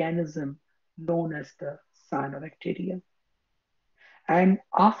organism known as the cyanobacteria. And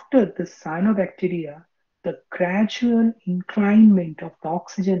after the cyanobacteria, the gradual inclinement of the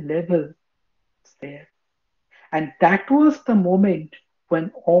oxygen level is there. And that was the moment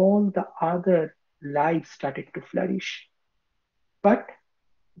when all the other life started to flourish. But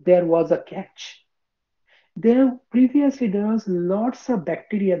there was a catch. There was lots of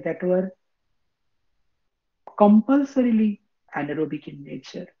bacteria that were compulsorily anaerobic in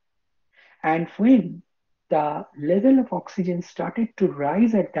nature. And when the level of oxygen started to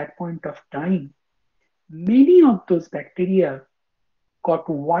rise at that point of time, many of those bacteria got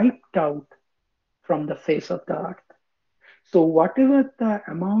wiped out from the face of the earth. So, whatever the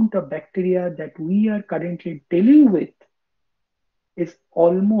amount of bacteria that we are currently dealing with is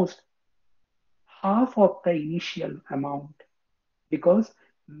almost half of the initial amount because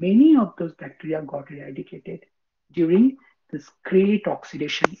many of those bacteria got eradicated during this great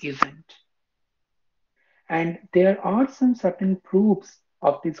oxidation event. And there are some certain proofs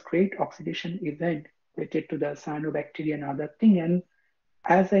of this great oxidation event related to the cyanobacteria and other thing. And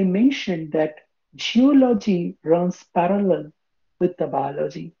as I mentioned, that geology runs parallel with the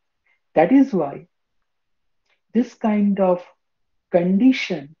biology. That is why this kind of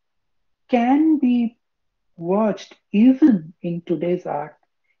condition can be watched even in today's art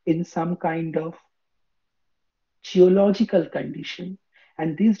in some kind of geological condition.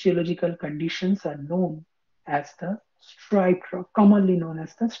 And these geological conditions are known as the striped rock, commonly known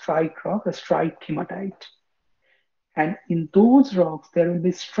as the striped rock, a striped hematite. And in those rocks, there will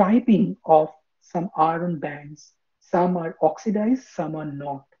be striping of some iron bands. Some are oxidized, some are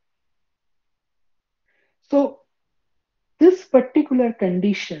not. So, this particular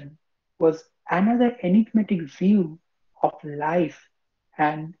condition was another enigmatic view of life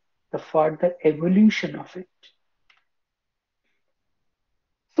and the further evolution of it.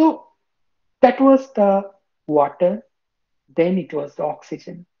 So, that was the water, then it was the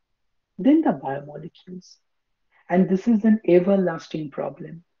oxygen, then the biomolecules. And this is an everlasting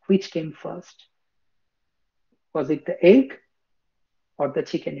problem. Which came first? Was it the egg or the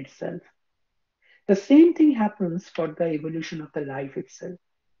chicken itself? The same thing happens for the evolution of the life itself.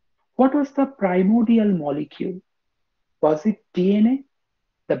 What was the primordial molecule? Was it DNA,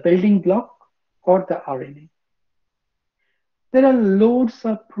 the building block, or the RNA? There are loads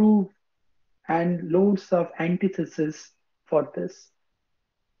of proof and loads of antithesis for this.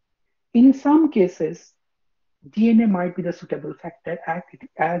 In some cases, DNA might be the suitable factor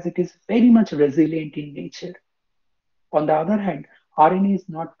as it is very much resilient in nature. On the other hand, RNA is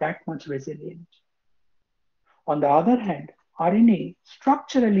not that much resilient. On the other hand, RNA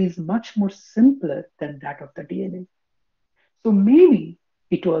structurally is much more simpler than that of the DNA. So maybe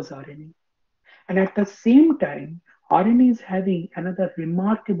it was RNA. And at the same time, RNA is having another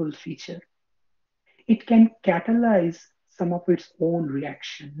remarkable feature. It can catalyze some of its own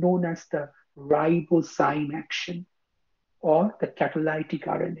reaction, known as the ribozyme action or the catalytic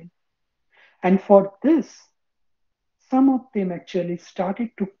RNA. And for this, some of them actually started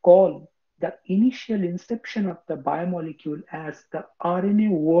to call the initial inception of the biomolecule as the RNA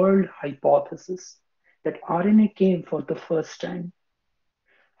world hypothesis, that RNA came for the first time.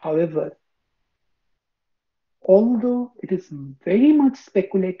 However, although it is very much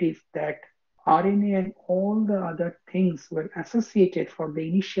speculative that RNA and all the other things were associated for the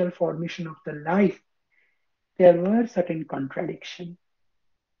initial formation of the life, there were certain contradictions.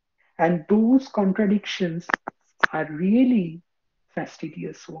 And those contradictions are really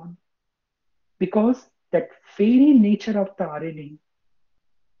fastidious one because that very nature of the RNA,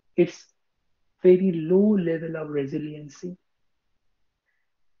 it's very low level of resiliency.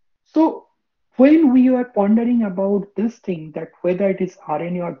 So when we are pondering about this thing, that whether it is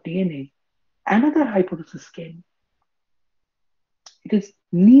RNA or DNA, another hypothesis came. It is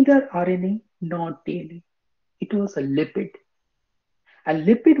neither RNA nor DNA. It was a lipid. A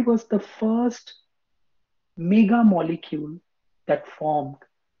lipid was the first mega molecule that formed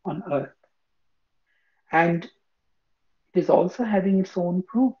on Earth. And it is also having its own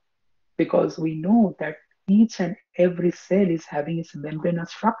proof because we know that each and every cell is having its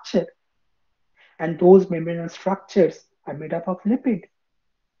membranous structure. And those membranous structures are made up of lipid.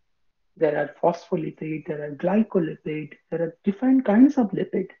 There are phospholipid, there are glycolipid, there are different kinds of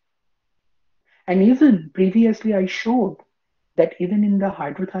lipid. And even previously I showed that even in the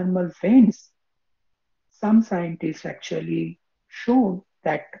hydrothermal vents, some scientists actually showed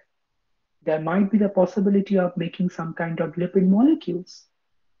that there might be the possibility of making some kind of lipid molecules.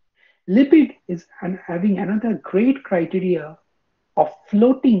 Lipid is having another great criteria of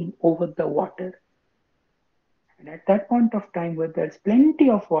floating over the water. And at that point of time, where there's plenty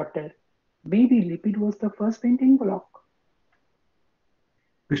of water, maybe lipid was the first building block.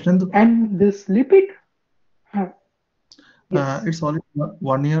 Krishnendu, And this lipid, yes. it's only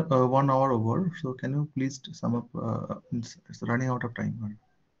 1 year, 1 hour over. So can you please sum up? It's running out of time.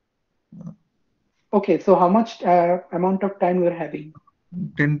 Okay, so how much amount of time we're having?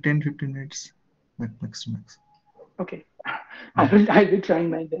 10, 15 minutes max to max. Okay, I'll be trying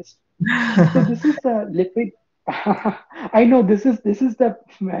my best. So this is the lipid. I know this is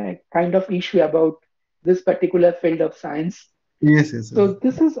the kind of issue about this particular field of science. Yes, yes, So yes.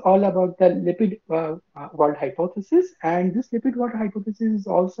 this is all about the lipid world hypothesis, and this lipid world hypothesis is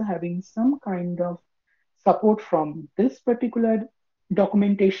also having some kind of support from this particular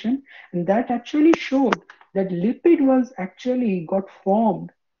documentation, and that actually showed that lipid was actually got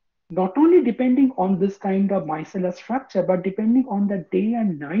formed not only depending on this kind of micellar structure, but depending on the day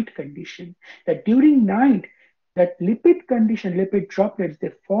and night condition. That during night, that lipid condition, lipid droplets,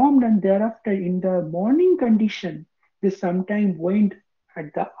 they formed, and thereafter in the morning condition, they sometimes went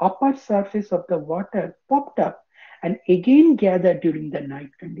at the upper surface of the water, popped up, and again gathered during the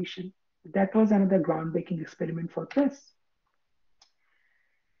night condition. That was another groundbreaking experiment for this.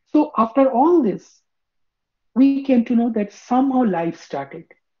 So after all this, we came to know that somehow life started.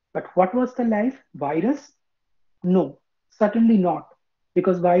 But what was the life? Virus? No, certainly not,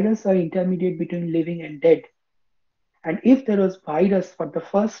 because viruses are intermediate between living and dead. And if there was virus for the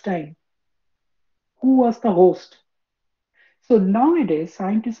first time, who was the host? So nowadays,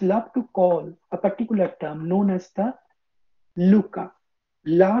 scientists love to call a particular term known as the LUCA,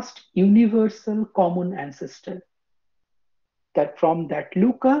 last universal common ancestor. That from that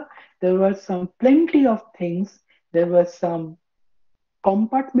LUCA, there were some plenty of things. There was some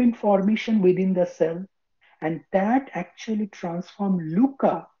compartment formation within the cell, and that actually transformed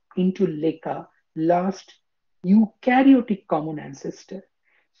LUCA into LECA, last eukaryotic common ancestor.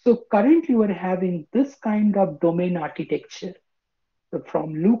 So currently we're having this kind of domain architecture. So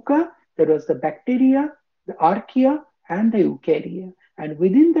from LUCA, there was the bacteria, the archaea, and the eukarya. And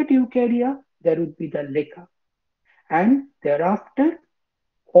within that eukarya, there would be the LECA. And thereafter,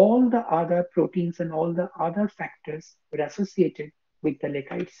 all the other proteins and all the other factors were associated with the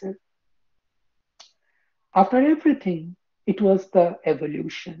LECA itself. After everything, it was the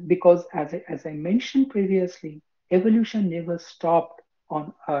evolution because, as I mentioned previously, evolution never stopped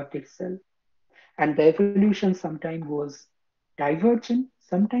on Earth itself. And the evolution sometimes was divergent,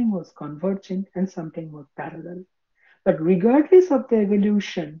 sometimes was convergent, and sometimes was parallel. But regardless of the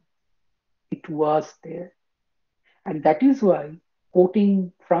evolution, it was there. And that is why,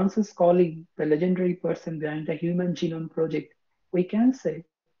 quoting Francis Collins, the legendary person behind the Human Genome Project, we can say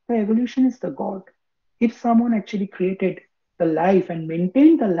the evolution is the God. If someone actually created the life and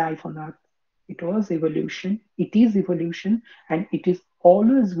maintained the life on Earth, it was evolution, it is evolution, and it is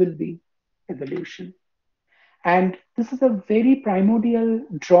always will be evolution. And this is a very primordial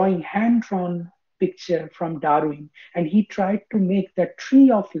drawing, hand drawn picture from Darwin. And he tried to make the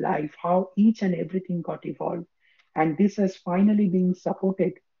tree of life, how each and everything got evolved. And this has finally been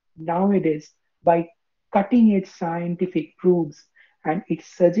supported nowadays by cutting edge scientific proofs. And it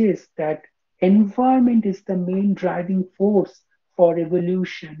suggests that environment is the main driving force for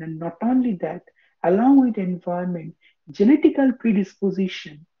evolution. And not only that, along with environment, genetical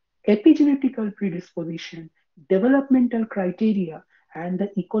predisposition, epigenetical predisposition, developmental criteria, and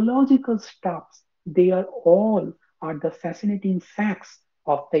the ecological stuffs, they are the fascinating facts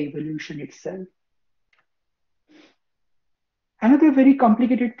of the evolution itself. Another very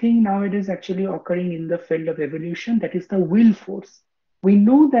complicated thing nowadays actually occurring in the field of evolution, that is the will force. We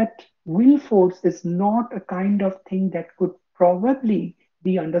know that will force is not a kind of thing that could probably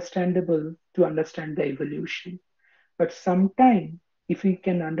be understandable to understand the evolution. But sometime, if we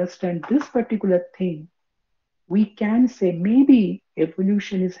can understand this particular thing, we can say maybe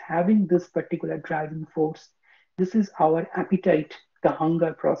evolution is having this particular driving force. This is our appetite, the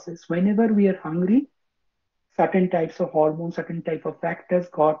hunger process. Whenever we are hungry, certain types of hormones, certain type of factors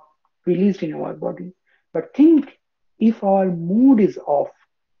got released in our body. But think if our mood is off,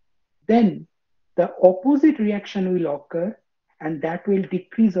 then the opposite reaction will occur and that will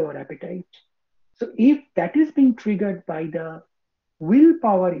decrease our appetite. So if that is being triggered by the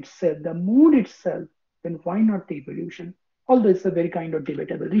willpower itself, the mood itself, then why not the evolution? Although it's a very kind of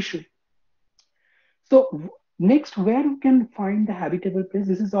debatable issue. So next, where we can find the habitable place?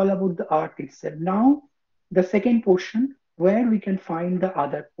 This is all about the art itself. Now, the second portion, where we can find the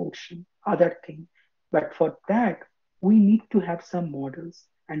other portion, other thing. But for that, we need to have some models.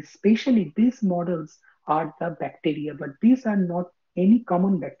 And especially these models are the bacteria, but these are not any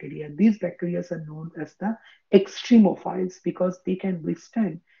common bacteria. These bacteria are known as the extremophiles because they can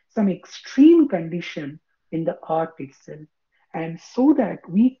withstand some extreme condition in the earth itself. And so that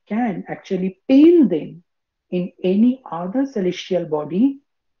we can actually paint them in any other celestial body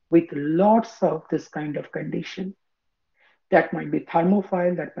with lots of this kind of condition. That might be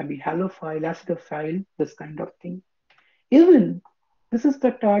thermophile, that might be halophile, acidophile, this kind of thing. Even this is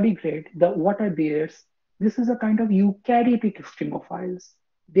the tardigrade, the water bears. This is a kind of eukaryotic extremophiles.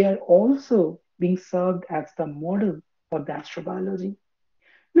 They are also being served as the model for the astrobiology.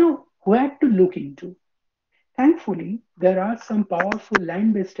 Now, where to look into? Thankfully, there are some powerful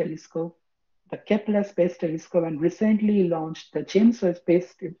land-based telescopes, the Kepler Space Telescope, and recently launched the James Webb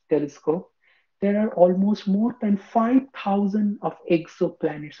Space Telescope. There are almost more than 5,000 of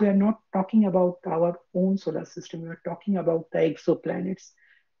exoplanets. We are not talking about our own solar system. We are talking about the exoplanets.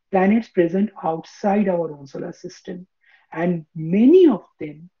 planets present outside our own solar system. And many of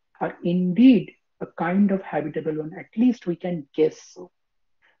them are indeed a kind of habitable one, at least we can guess so.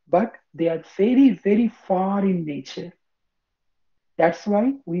 But they are very, very far in nature. That's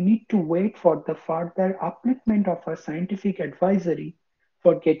why we need to wait for the further upliftment of our scientific advisory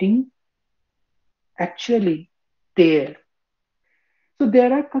for getting actually there. So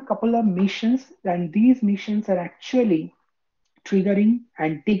there are a couple of missions, and these missions are actually triggering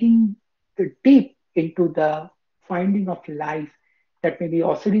and digging the deep into the finding of life. That may be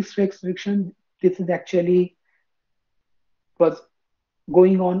Osiris Rex prediction. This is actually was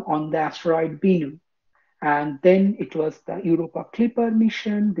going on the asteroid Bennu. And then it was the Europa Clipper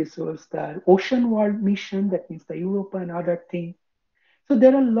mission. This was the Ocean World mission. That means the Europa and other thing. So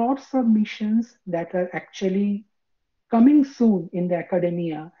there are lots of missions that are actually coming soon in the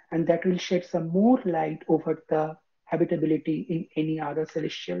academia, and that will shed some more light over the habitability in any other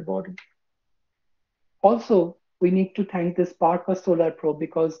celestial body. Also, we need to thank this Parker Solar Probe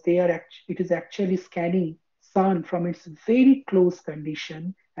because it is actually scanning Sun from its very close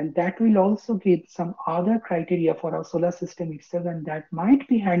condition, and that will also give some other criteria for our solar system itself, and that might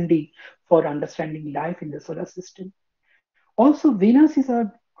be handy for understanding life in the solar system. Also, Venus is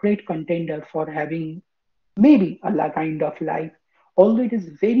a great contender for having maybe a kind of life. Although it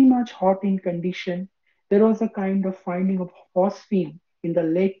is very much hot in condition, there was a kind of finding of phosphine in the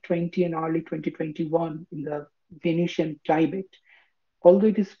late 20 and early 2021 in the Venusian climate. Although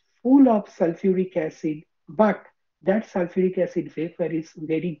it is full of sulfuric acid, but that sulfuric acid vapor is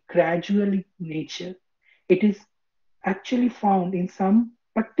very gradual in nature. It is actually found in some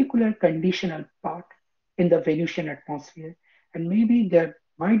particular conditional part in the Venusian atmosphere. And maybe there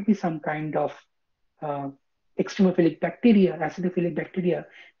might be some kind of uh, extremophilic bacteria, acidophilic bacteria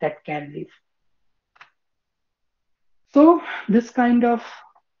that can live. So this kind of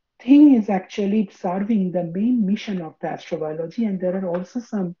thing is actually serving the main mission of the astrobiology, and there are also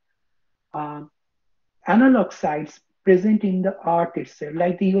some uh, analog sites present in the Earth itself,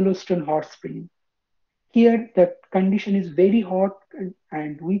 like the Yellowstone hot spring. Here, the condition is very hot,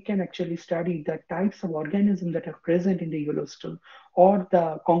 and we can actually study the types of organisms that are present in the Yellowstone or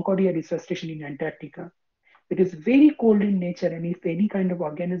the Concordia research station in Antarctica. It is very cold in nature, and if any kind of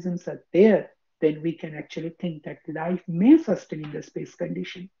organisms are there, then we can actually think that life may sustain in the space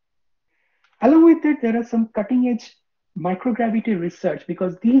condition. Along with that, there are some cutting edge microgravity research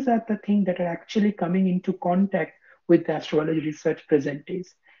because these are the things that are actually coming into contact with the astrology research present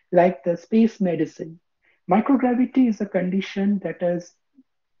days, like the space medicine. Microgravity is a condition that is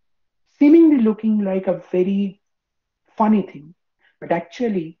seemingly looking like a very funny thing, but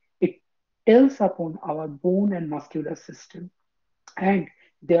actually it tells upon our bone and muscular system. And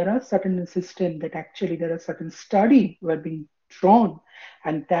there are certain systems that actually there are certain study were being drawn,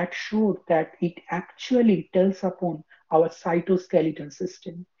 and that showed that it actually tells upon our cytoskeleton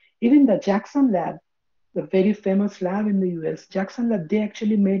system. Even the Jackson lab, the very famous lab in the US, Jackson lab, they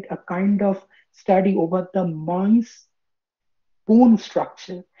actually made a kind of study over the mice bone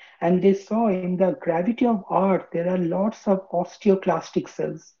structure, and they saw in the gravity of earth there are lots of osteoclastic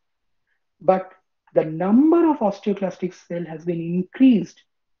cells, but the number of osteoclastic cell has been increased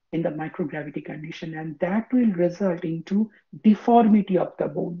in the microgravity condition, and that will result into deformity of the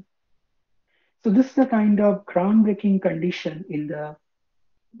bone. So this is the kind of groundbreaking condition in the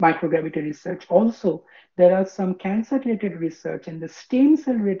microgravity research. Also, there are some cancer-related research and the stem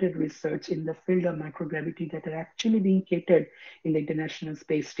cell-related research in the field of microgravity that are actually being catered in the International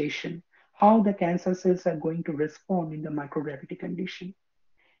Space Station. How the cancer cells are going to respond in the microgravity condition.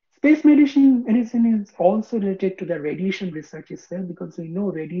 Space medicine is also related to the radiation research itself because we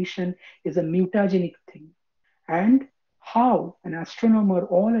know radiation is a mutagenic thing. And how an astronomer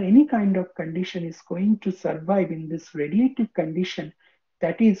or any kind of condition is going to survive in this radiative condition,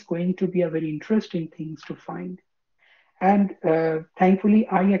 that is going to be a very interesting things to find. And thankfully,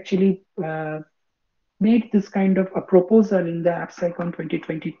 I actually made this kind of a proposal in the AppSciCon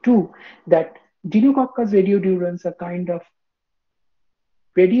 2022 that Deinococcus radiodurans, a kind of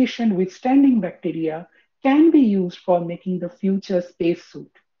radiation withstanding bacteria, can be used for making the future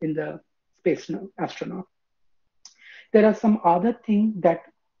spacesuit in the space astronaut. There are some other things that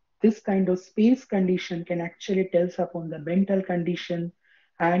this kind of space condition can actually tell us upon the mental condition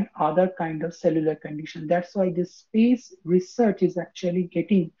and other kind of cellular condition. That's why this space research is actually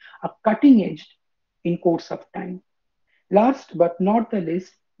getting a cutting edge in course of time. Last but not the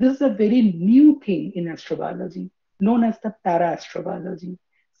least, this is a very new thing in astrobiology known as the para-astrobiology,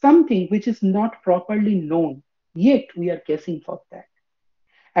 something which is not properly known, yet we are guessing for that.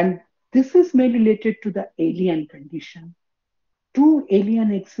 And this is mainly related to the alien condition. do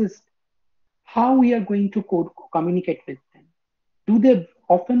alien exist? How we are going to communicate with them? Do they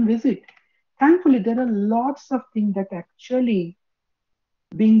often visit? Thankfully, there are lots of things that actually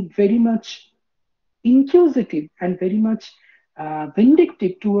being very much inquisitive and very much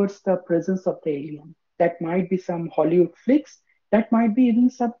vindictive towards the presence of the alien. That might be some Hollywood flicks, that might be even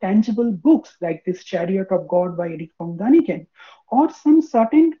some tangible books like this Chariot of God by Eric von Daniken, or some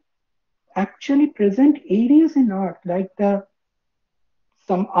certain actually present areas in Earth, like the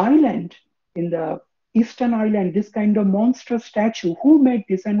some island in the eastern island, this kind of monstrous statue. Who made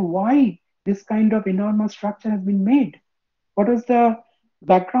this and why this kind of enormous structure has been made? What was the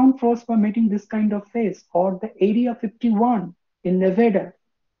background force for making this kind of face? Or the Area 51 in Nevada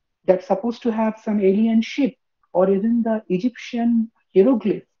that's supposed to have some alien ship, or even the Egyptian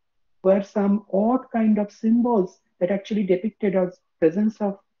hieroglyph, where some odd kind of symbols that actually depicted as presence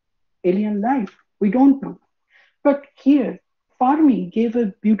of alien life. We don't know. But here, Fermi gave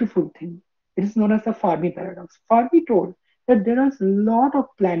a beautiful thing. It is known as the Fermi paradox. Fermi told that there is a lot of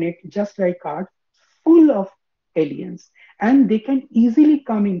planets just like Earth, full of aliens, and they can easily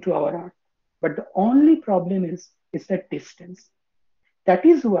come into our Earth. But the only problem is the distance. That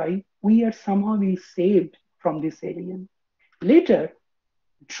is why we are somehow being saved from this alien. Later,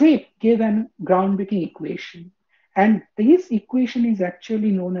 Drake gave an groundbreaking equation. And this equation is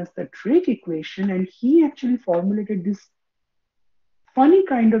actually known as the Drake equation. And he actually formulated this funny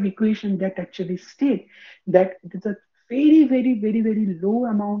kind of equation that actually state that it is a very, very, very, very low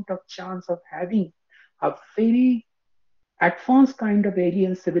amount of chance of having a very advanced kind of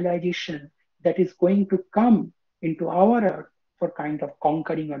alien civilization that is going to come into our Earth for kind of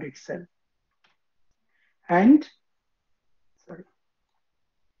conquering on itself. And sorry,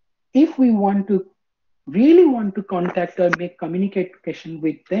 if we want to really want to contact or make communication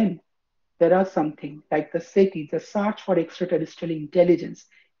with them, there are something like the SETI, the Search for Extraterrestrial Intelligence.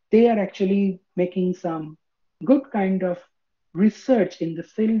 They are actually making some good kind of research in the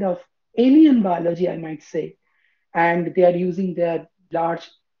field of alien biology, I might say. And they are using their large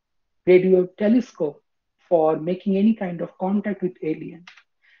radio telescope for making any kind of contact with alien.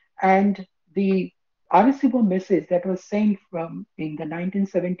 And the Arecibo message that was sent from in the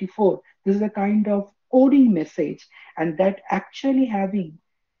 1974, this is a kind of coding message, and that actually having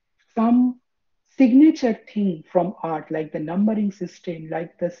some signature thing from art, like the numbering system,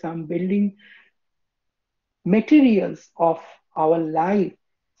 like the some building materials of our life,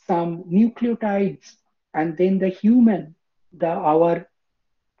 some nucleotides, and then the human, the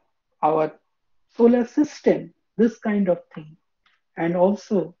our solar system, this kind of thing. And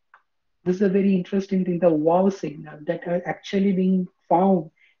also, this is a very interesting thing, the wow signal that are actually being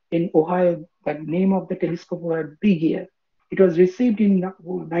found in Ohio. The name of the telescope was Big Ear. It was received in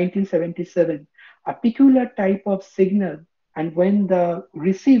 1977, a peculiar type of signal. And when the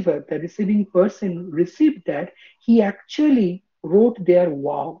receiver, the receiving person received that, he actually wrote their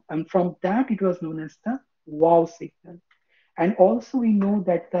wow. And from that, it was known as the wow signal. And also we know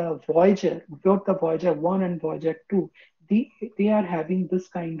that the Voyager, both the Voyager 1 and Voyager 2, they are having this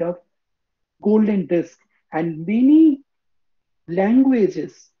kind of golden disk, and many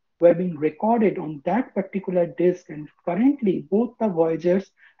languages were being recorded on that particular disk. And currently, both the Voyagers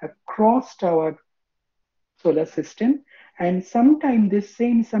have crossed our solar system, and sometimes they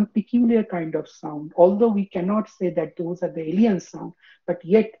send some peculiar kind of sound. Although we cannot say that those are the alien sound, but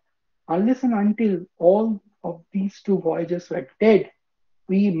yet, unless and until all of these two Voyagers were dead,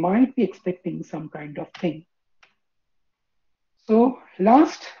 we might be expecting some kind of thing. So,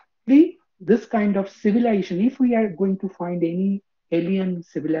 lastly, this kind of civilization, if we are going to find any alien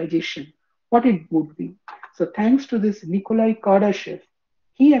civilization, what it would be. So, thanks to this Nikolai Kardashev,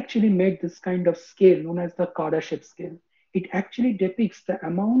 he actually made this kind of scale known as the Kardashev scale. It actually depicts the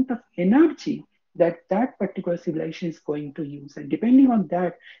amount of energy that that particular civilization is going to use. And depending on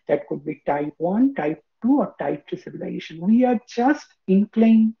that, that could be type 1, type 2, or type 2 civilization. We are just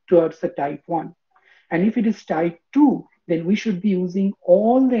inclined towards the type 1. And if it is type 2, then we should be using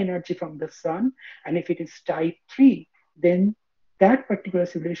all the energy from the sun. And if it is type 3, then that particular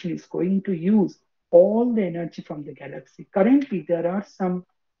civilization is going to use all the energy from the galaxy. Currently, there are some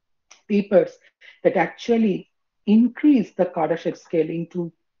papers that actually increase the Kardashev scale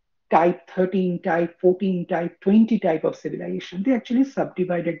into type 13, type 14, type 20 type of civilization. They actually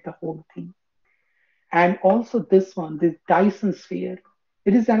subdivided the whole thing. And also this one, this Dyson sphere,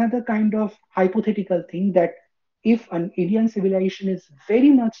 it is another kind of hypothetical thing that if an alien civilization is very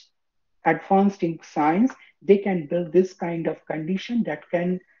much advanced in science, they can build this kind of condition that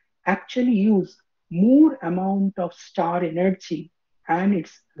can actually use more amount of star energy and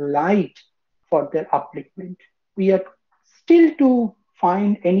its light for their upliftment. We are still to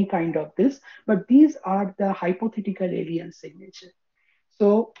find any kind of this, but these are the hypothetical alien signature.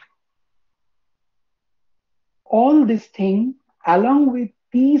 So all this thing, along with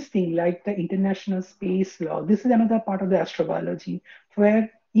these things like the international space law, this is another part of the astrobiology where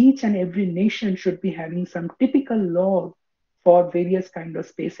each and every nation should be having some typical law for various kind of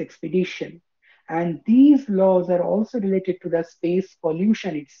space expedition. And these laws are also related to the space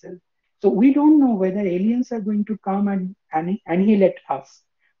pollution itself. So we don't know whether aliens are going to come and annihilate us,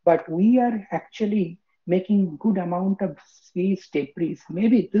 but we are actually making good amount of space debris.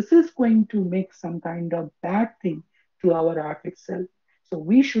 Maybe this is going to make some kind of bad thing to our Earth itself. So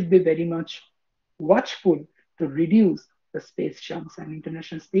we should be very much watchful to reduce the space jumps. And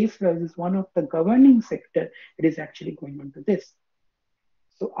international space laws is one of the governing sector that is actually going on to this.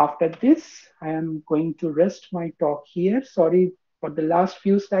 So after this, I am going to rest my talk here. Sorry for the last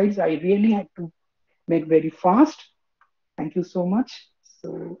few slides. I really had to make very fast. Thank you so much.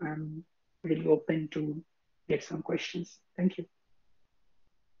 So I'm really open to get some questions. Thank you.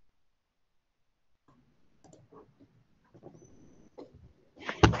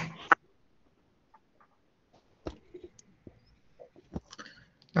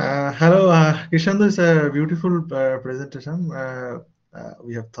 Hello, Krishnendu, it's a beautiful presentation.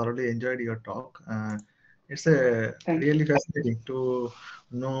 We have thoroughly enjoyed your talk. It's really fascinating to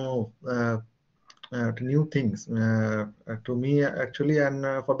know new things to me actually, and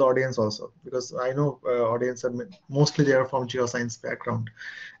for the audience also, because I know audience are mostly they are from geoscience background,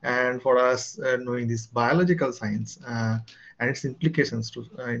 and for us knowing this biological science and its implications to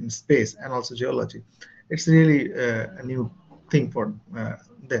in space and also geology, it's really a new thing for them.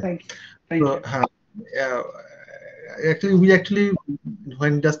 Thank you. Thank So, you. actually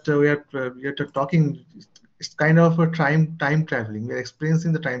when just we are talking, it's kind of a time traveling. We're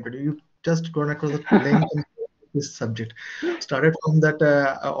experiencing the time travel. You just gone across the length and this subject. Started from that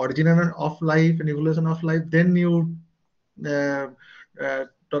origin of life and evolution of life. Then you uh,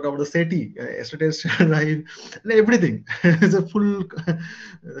 talk about the SETI, extraterrestrial life, and everything. The full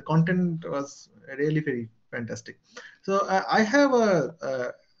the content was really very fantastic. So I have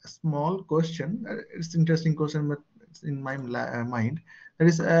a small question. It's an interesting question, but it's in my mind. That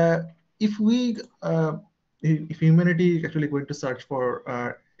is, if we if humanity is actually going to search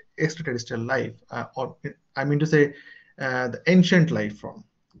for extraterrestrial life, or I mean to say, the ancient life form.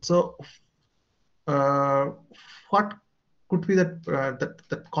 So, what could be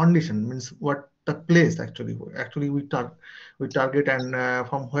that condition? Means what the place actually we target, and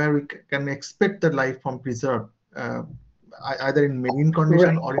from where we can expect the life form preserved, either in marine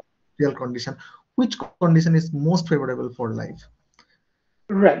condition or in real condition. Which condition is most favorable for life?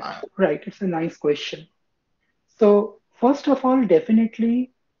 Right. It's a nice question. So first of all,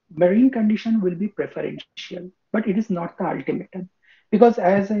 definitely marine condition will be preferential, but it is not the ultimatum. Because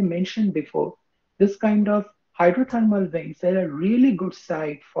as I mentioned before, this kind of hydrothermal vents are a really good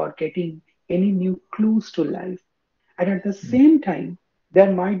site for getting any new clues to life. And at the same time,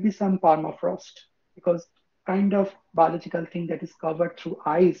 there might be some permafrost because kind of biological thing that is covered through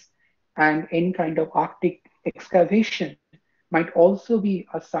ice and any kind of Arctic excavation might also be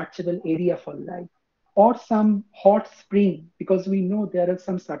a searchable area for life or some hot spring because we know there are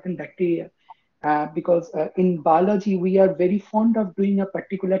some certain bacteria because in biology we are very fond of doing a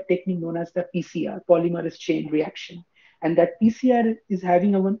particular technique known as the PCR, polymerase chain reaction. And that PCR is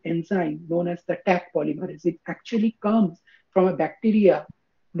having an enzyme known as the Taq polymerase. It actually comes from a bacteria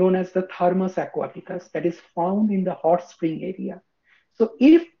known as the Thermus aquaticus that is found in the hot spring area. So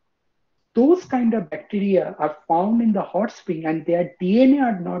if those kind of bacteria are found in the hot spring and their DNA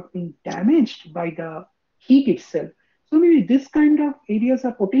are not being damaged by the heat itself. So maybe this kind of areas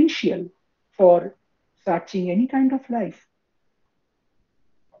are potential for searching any kind of life.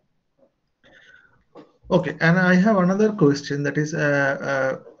 Okay, and I have another question that is,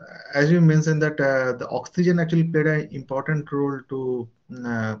 as you mentioned that the oxygen actually played an important role to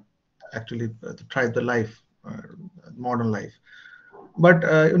actually to thrive the life, modern life. But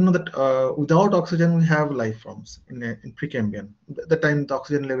you know that without oxygen we have life forms in Precambrian. The time the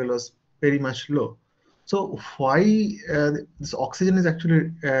oxygen level was very much low. So why this oxygen is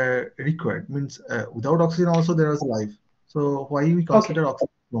actually required? Means without oxygen also there is life. So why we consider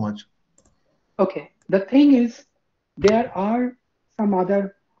oxygen so much? Okay. The thing is, there are some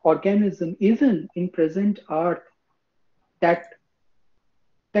other organism even in present Earth that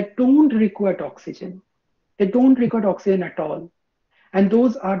don't require oxygen. They don't require oxygen at all. And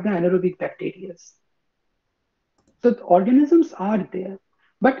those are the anaerobic bacteria. So the organisms are there.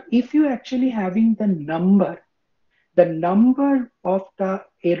 But if you're actually having the number, the number of the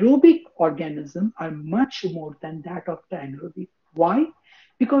aerobic organism are much more than that of the anaerobic. Why?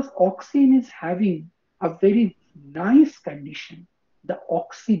 Because oxygen is having a very nice condition, the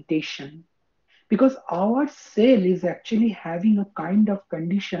oxidation. Because our cell is actually having a kind of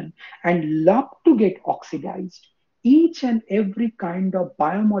condition and love to get oxidized. Each and every kind of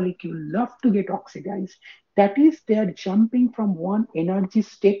biomolecule love to get oxidized. That is, they are jumping from one energy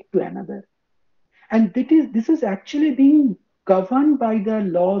state to another. And this is actually being governed by the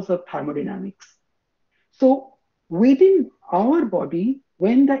laws of thermodynamics. So within our body,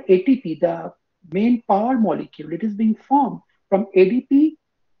 when the ATP, the main power molecule, it is being formed from ADP,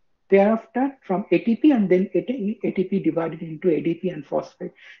 thereafter from ATP, and then ATP divided into ADP and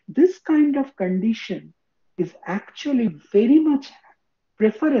phosphate. This kind of condition is actually very much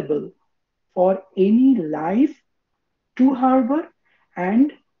preferable for any life to harbor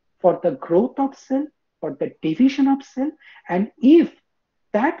and for the growth of cell, for the division of cell, and if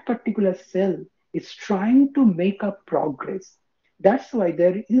that particular cell is trying to make a progress. That's why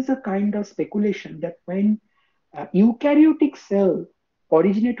there is a kind of speculation that when eukaryotic cell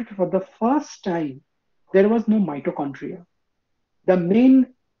originated for the first time, there was no mitochondria. The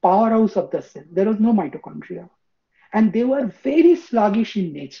main powerhouse of the cell, there was no mitochondria. And they were very sluggish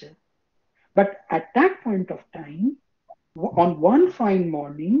in nature. But at that point of time, on one fine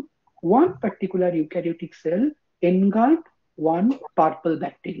morning, one particular eukaryotic cell engulfed one purple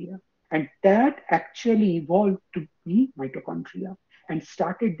bacteria. And that actually evolved to be mitochondria and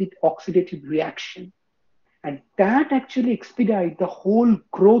started the oxidative reaction. And that actually expedited the whole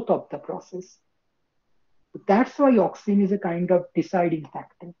growth of the process. That's why oxygen is a kind of deciding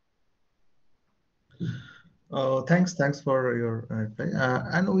factor. Thanks for your reply.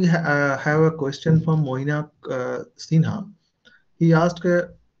 And we have a question from Moina Sinha. He asked,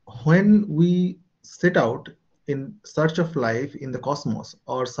 when we set out in search of life in the cosmos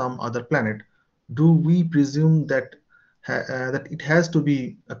or some other planet, do we presume that that it has to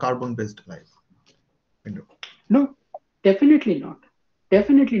be a carbon-based life? No, definitely not.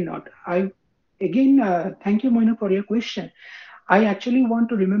 Definitely not. I again thank you, Moina, for your question. I actually want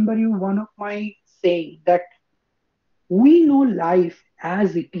to remember you one of my saying that we know life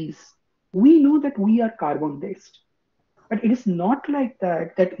as it is. We know that we are carbon based. But it is not like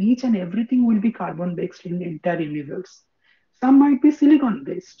that, that each and everything will be carbon based in the entire universe. Some might be silicon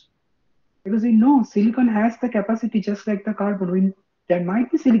based. Because we know silicon has the capacity just like the carbon. There might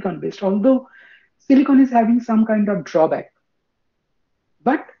be silicon based, although silicon is having some kind of drawback.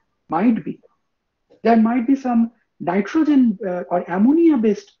 But might be. There might be some nitrogen or ammonia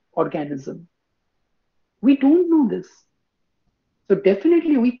based organism. We don't know this. So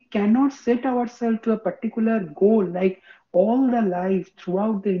definitely we cannot set ourselves to a particular goal like all the life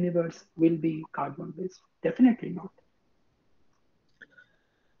throughout the universe will be carbon based. Definitely not.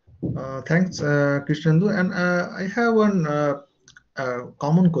 Thanks, Krishnendu. And I have one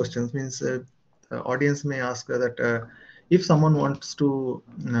common question. Means the audience may ask that if someone wants to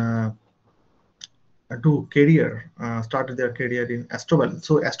do career, start their career in astrobiology.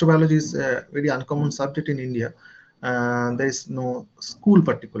 So astrobiology is a very uncommon subject in India. There is no school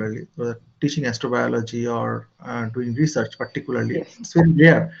particularly teaching astrobiology or doing research particularly. Yes. It's very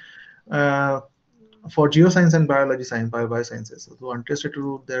rare. For geoscience and biology science, biosciences, who are interested to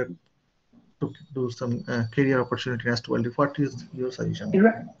do their to do some career opportunity in astrology. What is your suggestion?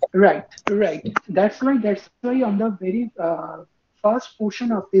 Right. That's why on the very first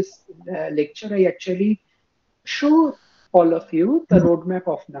portion of this lecture, I actually show all of you the roadmap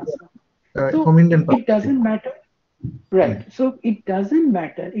of NASA. From So Indian it perspective. doesn't matter. Right. So it doesn't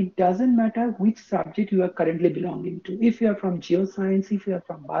matter. It doesn't matter which subject you are currently belonging to. If you are from geoscience, if you are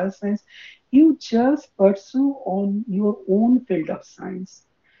from bioscience, you just pursue on your own field of science.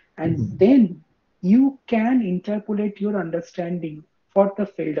 And then you can interpolate your understanding for the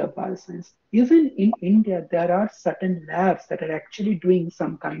field of bioscience. Even in India, there are certain labs that are actually doing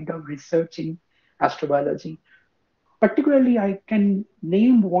some kind of research in astrobiology. Particularly, I can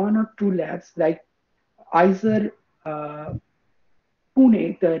name one or two labs like IISR uh,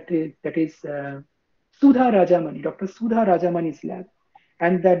 Pune, that is Sudha Rajamani, Dr. Sudha Rajamani's lab.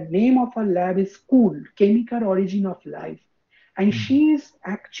 And the name of her lab is Cool, Chemical Origin of Life. And she is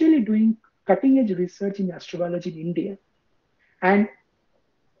actually doing cutting edge research in astrobiology in India. And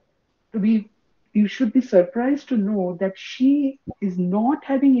to be, you should be surprised to know that she is not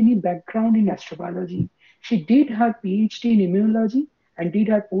having any background in astrobiology. She did her PhD in immunology and did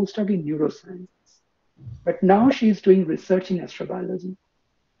her postdoc in neuroscience. But now she is doing research in astrobiology.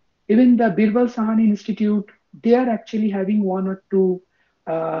 Even the Birbal Sahani Institute, they are actually having one or two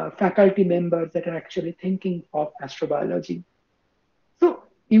faculty members that are actually thinking of astrobiology. So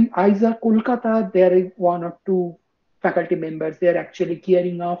in IISER Kolkata, there is one or two faculty members. They are actually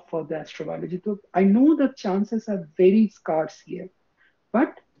gearing up for the astrobiology. So I know the chances are very scarce here,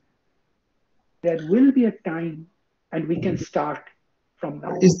 but there will be a time, and we can start from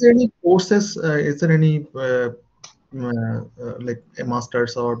now. Is there any courses? Is there any like a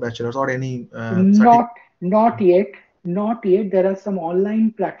master's or bachelor's or any certificate? Not not yet, not yet. There are some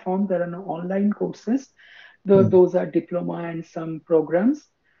online platforms. There are no online courses. Those are diploma and some programs.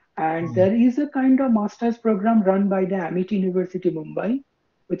 And there is a kind of master's program run by the Amit University Mumbai,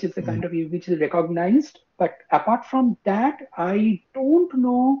 which is a kind of which is recognized. But apart from that, I don't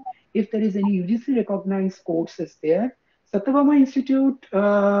know if there is any UGC recognized courses there. Satyabama Institute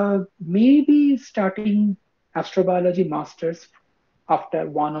may be starting astrobiology masters after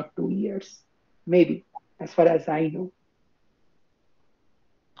 1 or 2 years, maybe, as far as I know.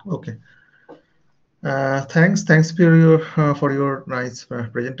 Okay. Thanks for your nice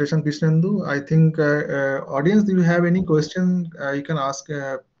presentation, Krishnendu. I think audience, do you have any question? You can ask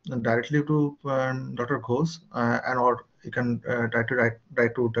directly to Dr. Ghosh, and or you can write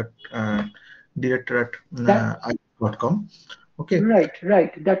to that director at That I.com. Okay.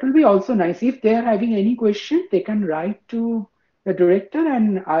 right. That will be also nice. If they are having any question, they can write to the director,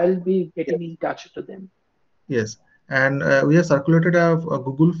 and I'll be getting in touch to them. Yes, and we have circulated a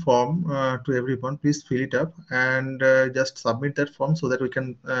Google form to everyone. Please fill it up and just submit that form so that we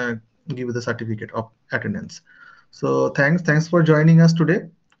can give you the certificate of attendance. So thanks for joining us today.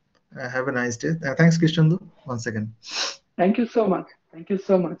 Have a nice day. Thanks, Krishnendu, once again. Thank you so much. Thank you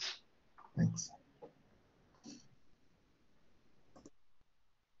so much. Thanks.